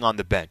obviously sitting on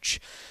the bench.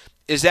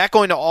 Is that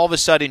going to all of a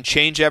sudden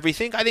change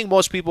everything? I think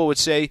most people would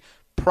say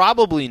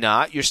probably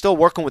not. You're still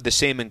working with the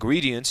same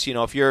ingredients.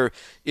 If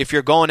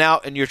you're going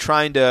out and you're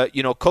trying to,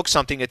 cook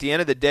something, at the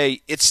end of the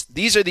day,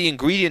 these are the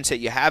ingredients that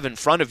you have in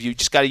front of you. You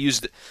just got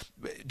to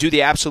do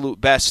the absolute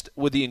best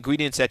with the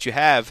ingredients that you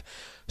have.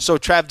 So,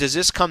 Trav, does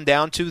this come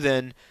down to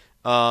then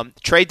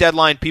trade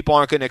deadline? People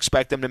aren't going to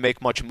expect them to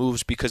make much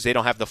moves because they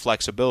don't have the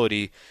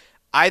flexibility.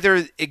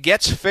 Either it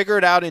gets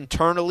figured out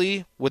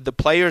internally with the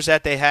players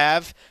that they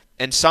have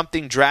and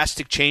something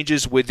drastic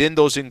changes within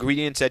those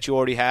ingredients that you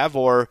already have,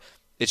 or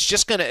it's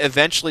just going to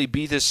eventually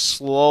be this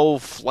slow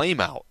flame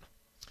out.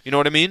 You know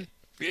what I mean?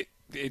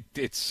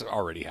 It's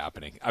already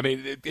happening. I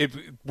mean,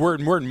 we're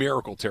in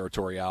miracle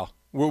territory, Al.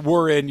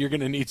 You're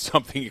going to need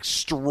something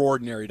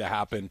extraordinary to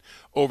happen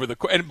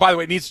and by the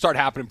way, it needs to start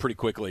happening pretty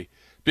quickly,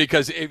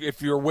 because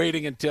if you're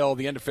waiting until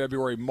the end of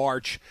February,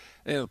 March,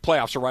 the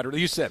playoffs are right.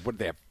 You said, what do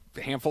they have?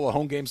 handful of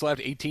home games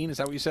left. 18, is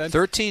that what you said?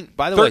 13.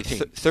 By the 13.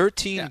 way,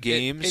 13 Yeah,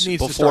 games it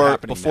needs to start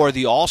happening before now.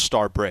 the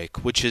All-Star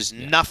break, which is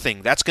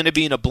nothing. That's going to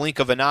be in a blink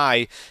of an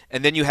eye,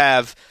 and then you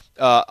have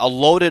a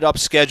loaded-up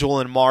schedule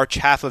in March,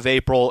 half of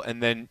April,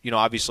 and then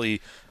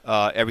obviously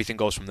everything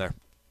goes from there.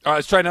 All right,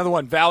 let's try another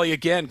one. Valley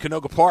again,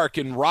 Canoga Park,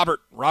 and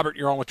Robert. Robert,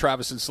 you're on with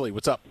Travis and Slee.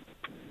 What's up?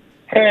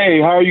 Hey,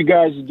 how are you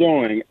guys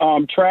doing?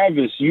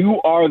 Travis, you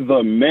are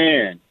the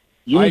man.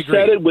 You I agree.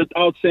 said it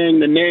without saying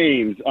the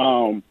names.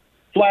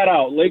 Flat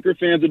out, Laker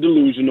fans are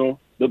delusional.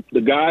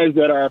 The guys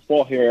that are at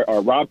fault here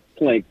are Rob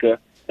Pelinka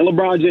and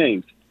LeBron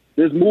James.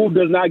 This move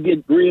does not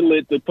get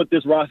greenlit to put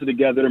this roster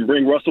together and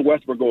bring Russell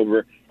Westbrook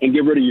over and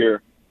get rid of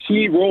your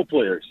key role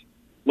players.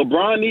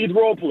 LeBron needs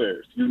role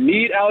players. You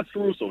need Alex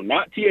Caruso,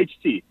 not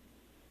THT.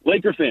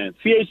 Laker fans,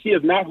 THT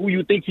is not who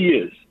you think he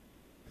is.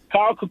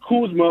 Kyle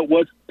Kuzma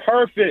was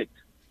perfect.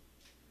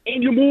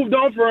 And you moved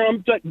on for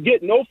him to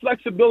get no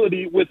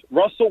flexibility with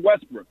Russell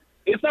Westbrook.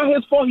 It's not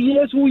his fault. He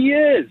is who he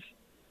is.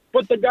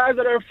 But the guys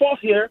that are at fault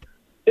here,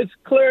 it's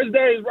clear as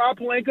day. Rob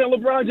Pelinka and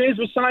LeBron James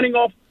were signing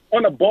off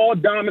on a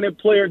ball-dominant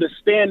player to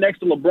stand next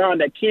to LeBron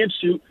that can't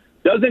shoot,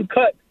 doesn't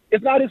cut.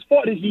 It's not his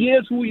fault. He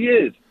is who he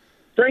is.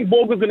 Frank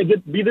Vogel's going to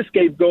be the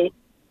scapegoat.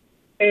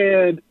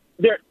 And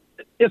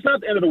it's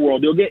not the end of the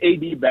world. They'll get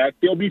AD back.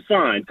 They'll be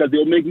fine because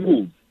they'll make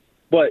moves.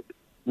 But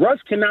Russ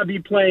cannot be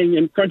playing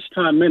in crunch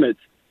time minutes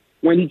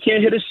when he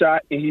can't hit a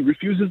shot and he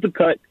refuses to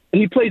cut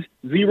and he plays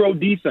zero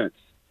defense.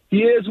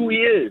 He is who he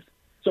is.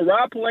 So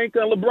Rob Pelinka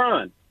and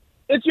LeBron,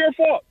 it's your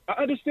fault.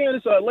 I understand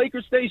it's a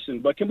Laker station,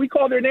 but can we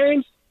call their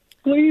names,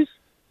 please?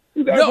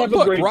 You guys have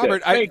a great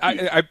Robert, day.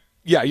 Thank you.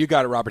 Yeah, you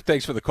got it, Robert.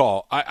 Thanks for the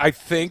call. I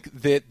think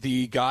that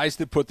the guys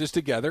that put this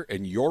together,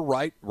 and you're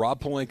right,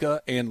 Rob Pelinka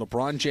and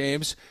LeBron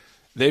James,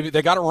 they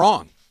got it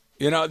wrong.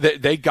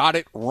 They got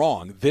it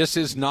wrong. This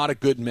is not a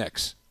good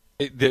mix.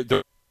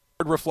 The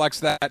reflects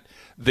that.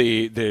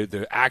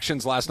 The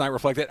actions last night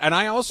reflect that. And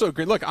I also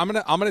agree. Look, I'm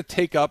gonna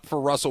take up for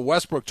Russell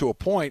Westbrook to a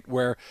point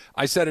where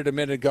I said it a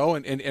minute ago,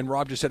 and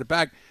Rob just said it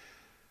back.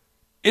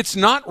 It's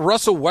not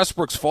Russell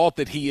Westbrook's fault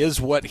that he is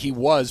what he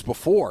was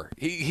before.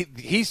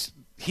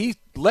 He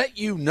let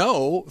you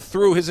know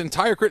through his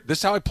entire career, this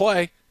is how I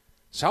play.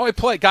 This is how I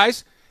play.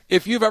 Guys,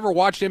 if you've ever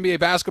watched NBA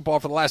basketball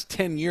for the last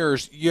 10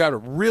 years, you have a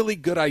really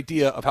good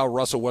idea of how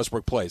Russell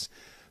Westbrook plays.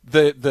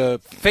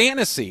 The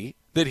fantasy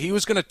that he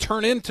was going to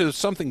turn into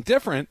something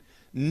different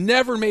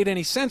never made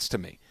any sense to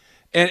me.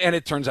 And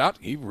it turns out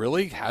he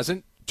really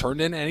hasn't turned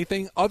into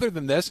anything other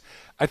than this.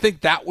 I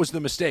think that was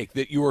the mistake,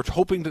 that you were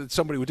hoping that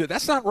somebody would do.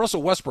 That's not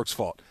Russell Westbrook's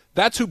fault.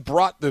 That's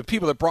the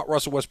people that brought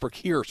Russell Westbrook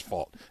here's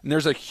fault. And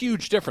there's a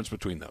huge difference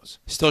between those.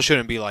 Still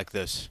shouldn't be like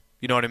this.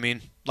 You know what I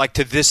mean? Like,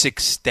 to this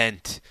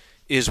extent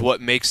is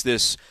what makes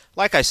this,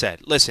 like I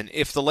said, listen,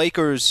 if the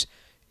Lakers,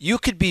 you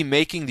could be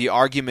making the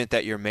argument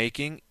that you're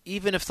making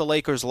even if the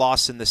Lakers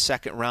lost in the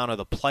second round of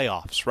the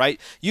playoffs, right?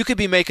 You could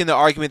be making the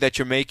argument that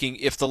you're making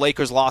if the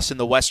Lakers lost in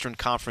the Western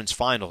Conference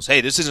Finals.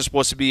 Hey, this isn't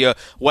supposed to be a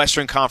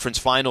Western Conference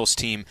Finals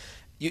team.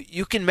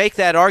 You can make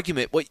that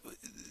argument.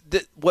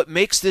 What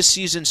makes this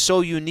season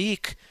so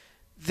unique,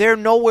 they're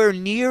nowhere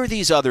near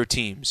these other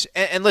teams.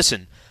 And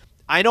listen,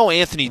 I know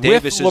Anthony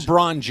Davis with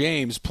LeBron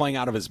James playing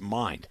out of his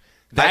mind.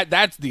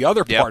 That's the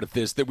other part of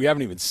this that we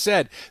haven't even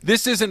said.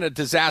 This isn't a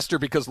disaster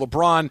because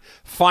LeBron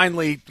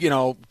finally,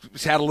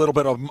 had a little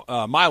bit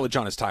of mileage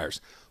on his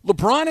tires.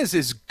 LeBron is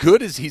as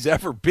good as he's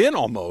ever been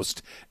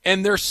almost,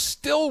 and they're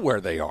still where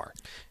they are.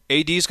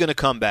 AD's going to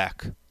come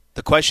back.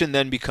 The question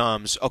then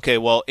becomes, okay,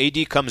 well,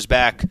 AD comes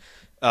back.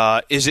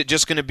 Is it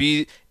just going to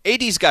be –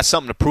 AD's got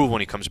something to prove when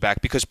he comes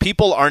back because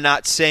people are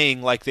not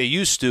saying like they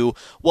used to,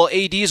 well,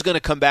 AD is going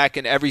to come back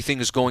and everything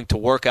is going to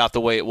work out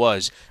the way it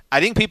was. I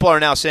think people are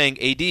now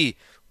saying, AD,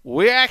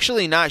 we're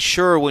actually not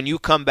sure when you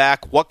come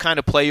back what kind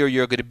of player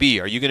you're going to be.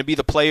 Are you going to be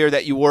the player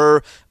that you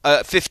were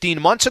 15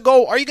 months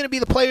ago? Are you going to be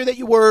the player that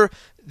you were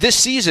this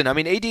season? I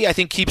mean, AD, I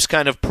think, keeps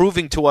kind of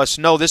proving to us,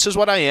 no, this is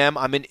what I am.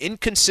 I'm an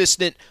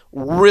inconsistent,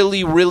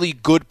 really, really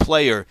good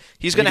player.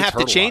 He's going to have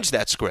to change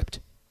that script.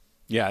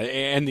 Yeah,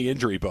 and the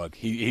injury bug.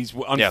 He's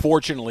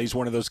unfortunately he's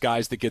one of those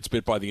guys that gets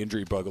bit by the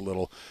injury bug a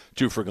little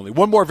too frequently.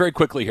 One more very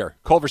quickly here.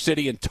 Culver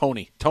City and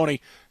Tony.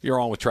 Tony, you're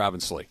on with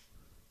Travis Lee.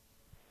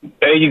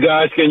 Hey, you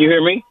guys, can you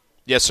hear me?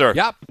 Yes, sir.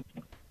 Yep.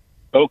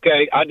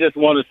 Okay, I just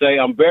want to say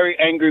I'm very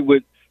angry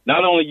with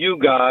not only you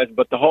guys,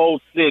 but the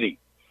whole city.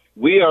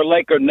 We are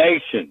Laker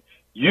Nation.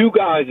 You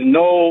guys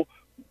know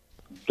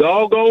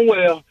doggone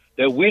well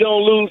that we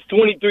don't lose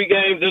 23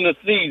 games in a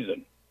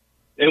season,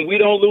 and we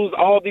don't lose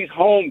all these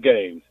home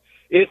games.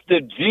 It's the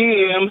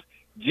GM,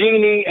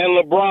 Jeannie, and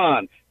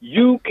LeBron.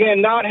 You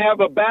cannot have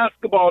a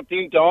basketball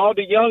team, to all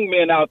the young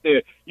men out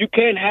there. You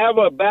can't have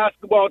a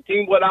basketball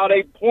team without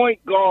a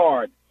point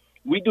guard.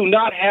 We do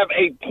not have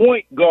a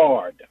point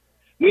guard.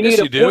 We need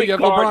a point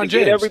guard to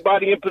get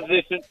everybody in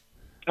position.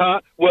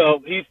 Well,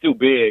 he's too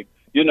big.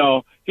 We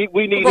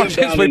need him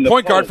down in the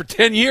point guard for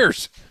 10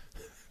 years.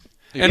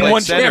 And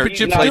won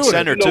championships doing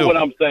center, You know what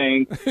I'm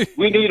saying?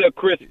 We need a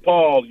Chris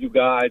Paul, you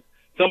guys.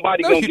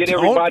 Somebody going to get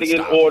everybody in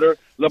order.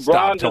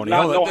 LeBron does not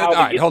know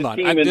how to get the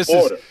team in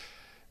order.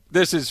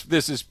 This is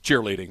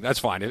cheerleading. That's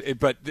fine.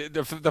 But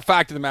the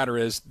fact of the matter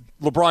is,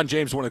 LeBron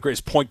James is one of the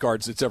greatest point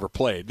guards that's ever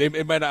played.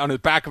 It might, on the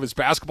back of his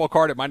basketball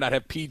card, it might not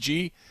have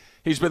PG.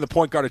 He's been the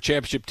point guard of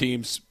championship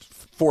teams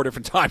 4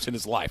 different times in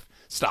his life.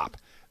 Stop.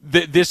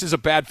 This is a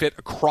bad fit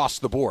across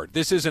the board.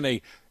 This isn't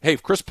hey,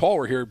 if Chris Paul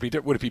were here, would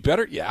it be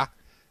better? Yeah.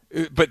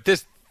 But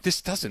this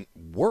doesn't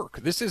work.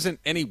 This isn't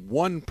any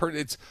one person.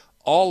 It's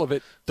all of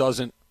it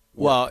doesn't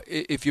work. Well,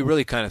 if you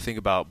really kind of think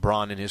about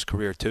Bron in his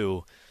career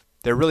too,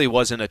 there really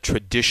wasn't a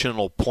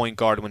traditional point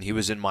guard when he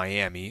was in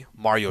Miami,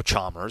 Mario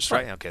Chalmers,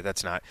 right? Okay,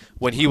 that's not.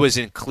 When he was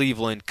in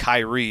Cleveland,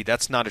 Kyrie,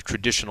 that's not a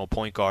traditional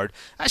point guard.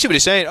 I see what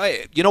he's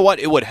saying. You know what?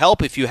 It would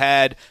help if you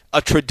had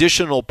a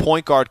traditional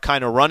point guard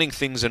kind of running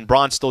things and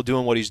Bron's still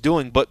doing what he's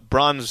doing, but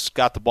Bron's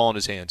got the ball in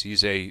his hands.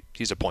 He's a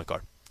point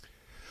guard.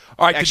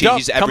 All right, actually,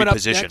 he's every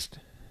position.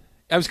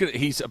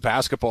 He's a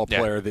basketball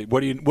player. Yeah.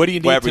 What do you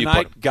need Wherever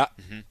tonight? You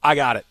I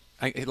got it.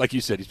 Like you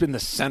said, he's been the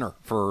center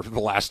for the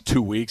last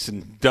 2 weeks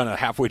and done a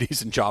halfway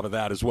decent job of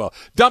that as well.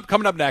 Dump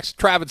coming up next.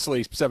 Travis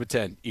Lee,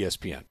 710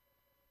 ESPN.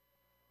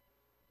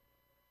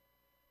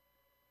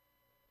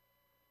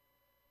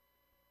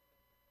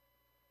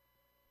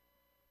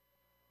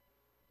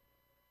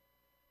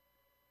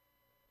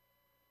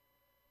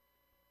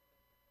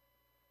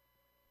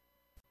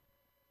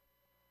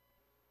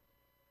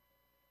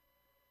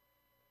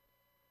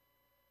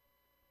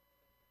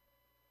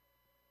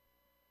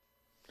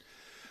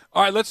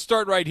 All right, let's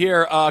start right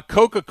here.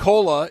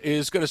 Coca-Cola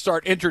is going to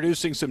start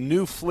introducing some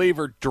new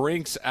flavored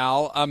drinks,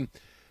 Al.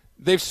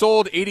 They've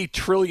sold 80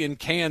 trillion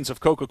cans of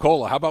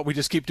Coca-Cola. How about we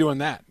just keep doing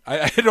that?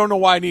 I don't know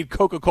why I need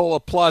Coca-Cola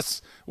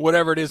plus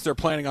whatever it is they're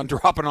planning on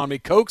dropping on me.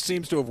 Coke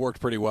seems to have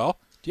worked pretty well.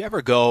 Do you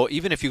ever go,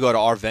 even if you go to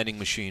our vending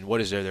machine,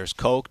 what is there? There's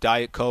Coke,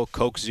 Diet Coke,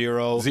 Coke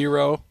Zero.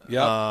 Zero,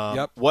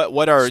 yep.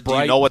 What are, Sprite.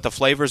 do you know what the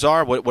flavors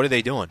are? What are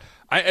they doing?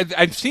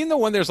 I've seen the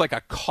one, there's like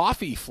a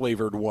coffee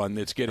flavored one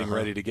that's getting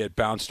ready to get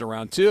bounced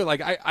around too. Like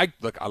I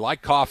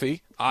like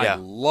coffee. I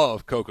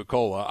love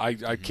Coca-Cola.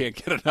 I can't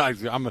get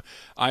it.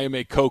 I am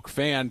a Coke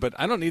fan, but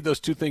I don't need those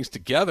two things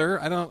together.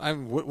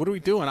 What are we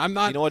doing? I'm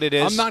not. You know what it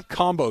is? I'm not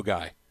combo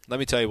guy. Let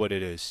me tell you what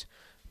it is.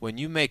 When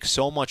you make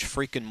so much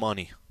freaking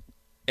money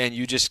and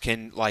you just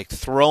can like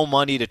throw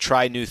money to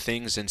try new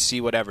things and see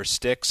whatever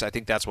sticks, I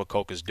think that's what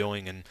Coke is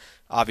doing. And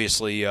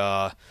obviously,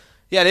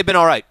 they've been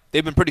all right.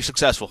 They've been pretty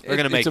successful. They're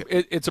going to make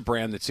it. It's a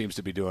brand that seems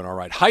to be doing all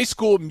right. High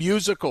School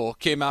Musical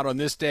came out on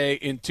this day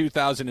in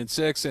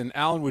 2006. And,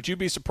 Alan, would you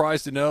be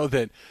surprised to know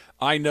that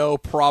I know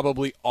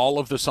probably all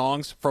of the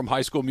songs from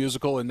High School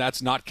Musical, and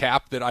that's not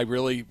cap, that I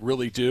really,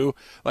 really do?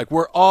 Like,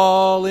 we're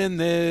all in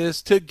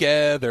this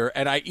together.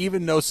 And I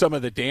even know some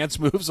of the dance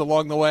moves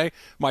along the way.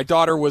 My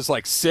daughter was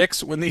like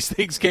 6 when these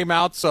things came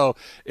out, so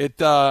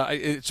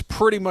it's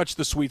pretty much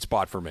the sweet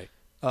spot for me.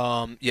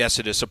 Yes,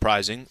 it is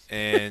surprising.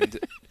 And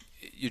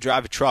you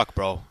drive a truck,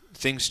 bro.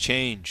 Things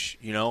change,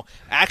 you know.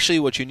 Actually,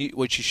 what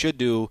you should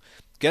do,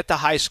 get the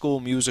High School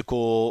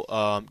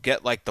Musical,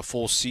 get like the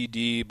full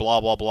CD,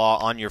 blah blah blah,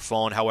 on your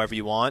phone, however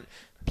you want.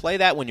 Play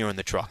that when you're in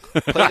the truck.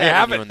 Play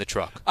that when you're in the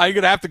truck. I'm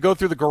gonna have to go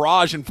through the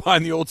garage and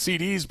find the old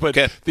CDs, but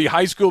the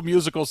High School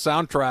Musical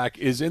soundtrack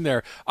is in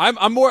there. I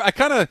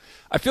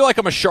feel like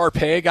I'm a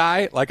Sharpay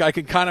guy. Like I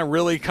can kind of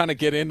really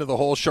get into the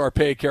whole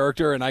Sharpay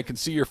character, and I can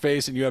see your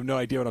face, and you have no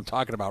idea what I'm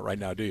talking about right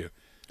now, do you?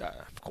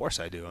 Of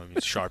course I do. I mean,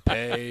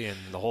 Sharpay and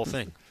the whole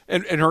thing.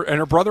 And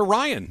her brother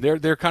Ryan.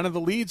 They're kind of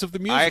the leads of the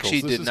musicals. I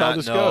actually did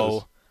not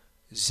know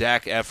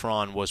Zac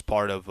Efron was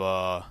part of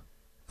the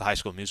High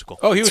School Musical.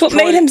 Oh, he was what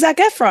made him Zac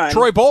Efron.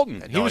 Troy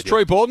Bolton. He was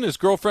Troy Bolton. His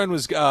girlfriend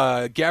was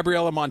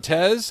Gabriela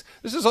Montez.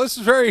 This is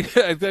very.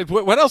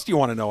 What else do you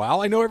want to know,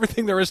 Al? I know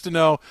everything there is to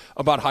know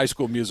about High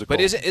School Musical. But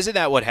isn't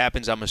that what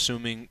happens? I'm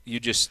assuming you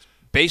just,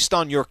 based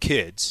on your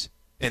kids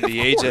and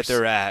the age that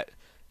they're at,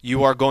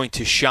 you are going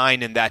to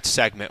shine in that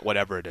segment,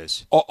 whatever it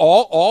is.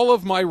 All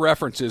of my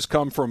references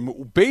come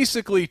from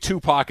basically 2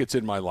 pockets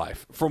in my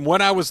life. From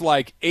when I was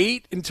like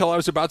 8 until I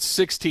was about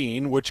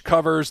 16, which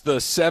covers the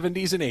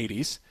 70s and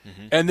 80s,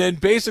 and then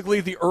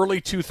basically the early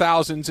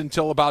 2000s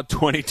until about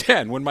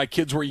 2010, when my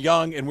kids were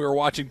young and we were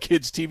watching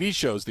kids' TV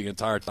shows the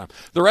entire time.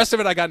 The rest of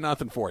it, I got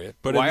nothing for you.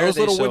 But in those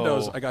little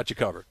windows, I got you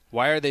covered.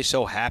 Why are they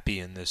so happy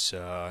in this?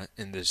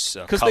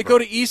 Because they go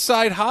to East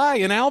Side High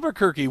in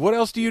Albuquerque. What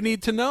else do you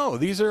need to know?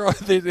 These are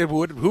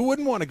who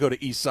wouldn't want to go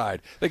to East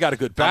Side? They got a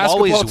good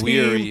basketball team. I'm always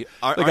weary.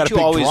 They got a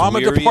big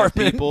drama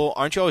department.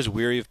 Aren't you always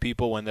weary of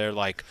people when they're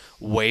like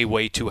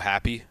way too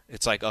happy?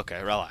 It's like,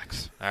 okay,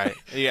 relax. All right,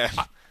 yeah.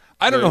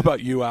 I don't know about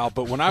you, Al,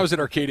 but when I was at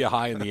Arcadia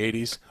High in the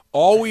 80s,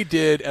 all we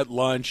did at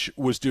lunch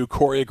was do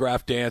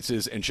choreographed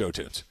dances and show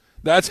tunes.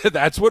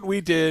 That's what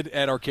we did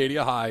at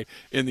Arcadia High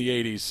in the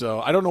 80s. So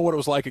I don't know what it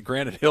was like at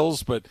Granite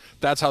Hills, but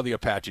that's how the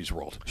Apaches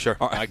rolled. Sure,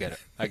 I get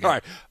it. All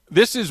right.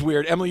 This is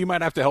weird. Emily, you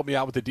might have to help me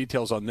out with the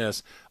details on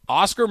this.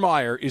 Oscar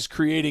Mayer is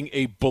creating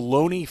a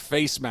baloney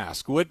face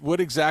mask. What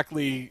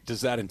exactly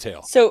does that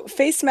entail? So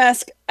face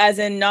mask, as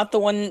in not the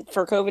one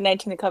for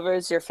COVID-19 that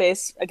covers your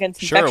face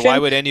against infection. Sure, why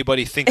would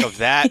anybody think of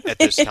that at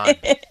this time?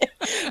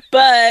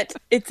 But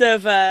it's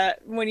of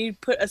when you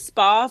put a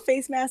spa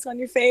face mask on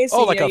your face.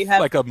 Oh, like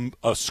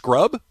a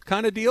scrub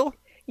kind of deal?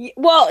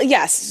 Well,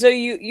 yes. So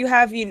you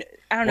have I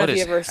don't know What if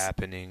you is ever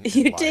happening?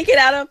 you take it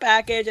out of a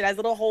package. It has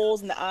little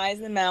holes in the eyes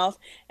and the mouth,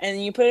 and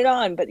then you put it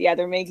on. But yeah,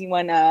 they're making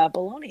one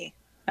baloney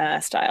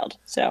styled.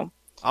 So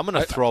I'm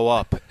gonna throw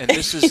up, and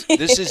this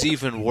is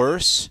even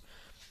worse.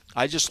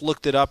 I just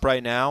looked it up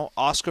right now.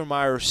 Oscar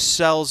Mayer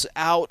sells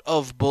out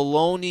of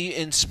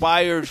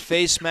baloney-inspired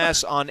face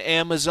masks on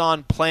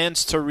Amazon.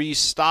 Plans to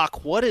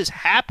restock. What is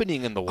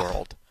happening in the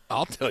world?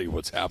 I'll tell you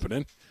what's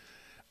happening.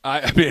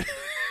 I mean,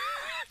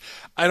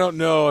 I don't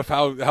know if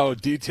how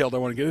detailed I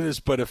want to get into this,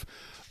 but if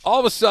all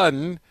of a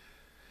sudden,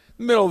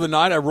 middle of the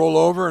night, I roll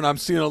over and I'm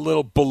seeing a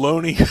little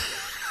baloney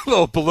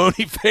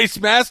face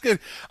mask, and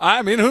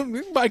I mean,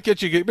 it might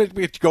get you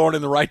going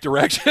in the right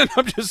direction.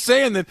 I'm just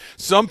saying that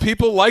some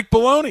people like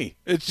baloney.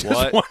 It's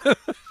just what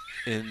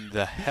in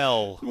the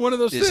hell one of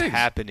those is things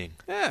happening?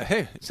 Yeah.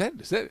 Hey, is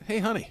that? Hey,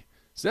 honey,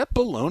 is that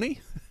baloney?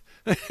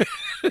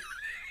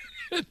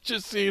 It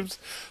just seems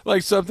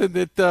like something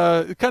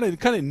that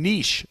kind of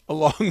niche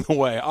along the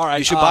way. All right,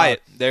 you should buy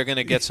it. They're going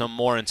to get some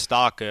more in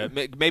stock.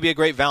 Maybe a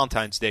great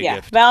Valentine's Day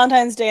gift.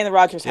 Valentine's Day in the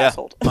Rogers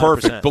household.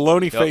 Perfect.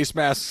 Baloney face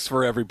masks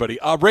for everybody.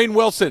 Rainn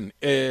Wilson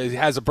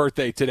has a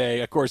birthday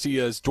today. Of course, he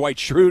is Dwight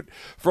Schrute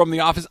from The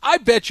Office. I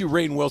bet you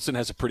Rainn Wilson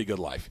has a pretty good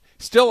life.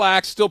 Still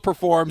acts, still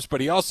performs,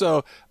 but he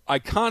also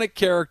iconic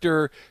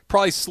character,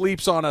 probably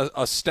sleeps on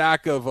a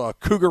stack of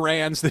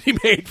Cougarans that he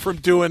made from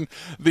doing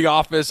The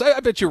Office. I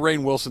bet you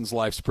Rainn Wilson's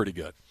life's pretty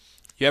good.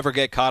 You ever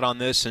get caught on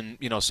this? And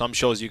some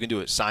shows you can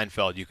do it.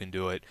 Seinfeld, you can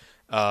do it.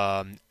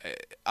 I'm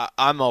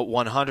a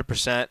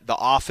 100%. The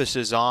Office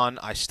is on.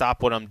 I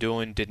stop what I'm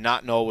doing. Did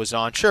not know it was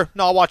on. Sure,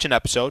 no, I'll watch an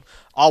episode.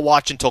 I'll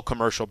watch until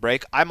commercial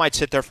break. I might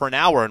sit there for an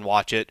hour and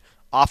watch it.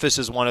 Office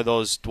is one of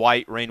those.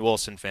 Dwight, Rainn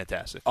Wilson,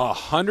 fantastic.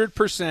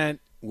 100%.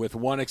 With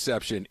one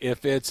exception.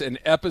 If it's an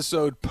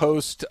episode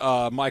post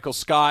Michael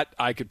Scott,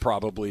 I could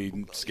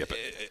probably skip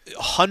it.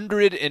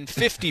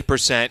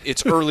 150%,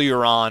 it's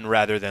earlier on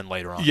rather than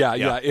later on.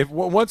 Yeah. If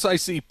once I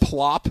see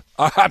Plop,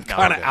 I'm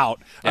kind of out.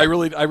 Yeah. I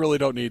really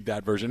don't need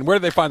that version. Where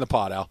do they find the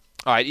pod, Al?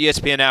 All right,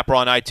 ESPN app or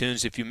on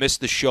iTunes. If you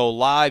missed the show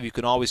live, you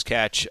can always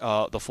catch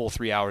the full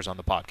 3 hours on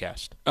the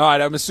podcast. All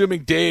right, I'm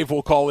assuming Dave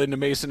will call into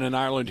Mason and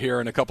Ireland here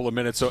in a couple of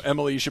minutes, so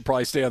Emily, you should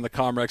probably stay on the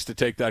Comrex to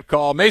take that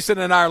call. Mason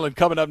and Ireland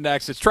coming up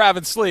next. It's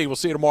Travis Slee. We'll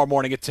see you tomorrow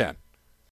morning at 10.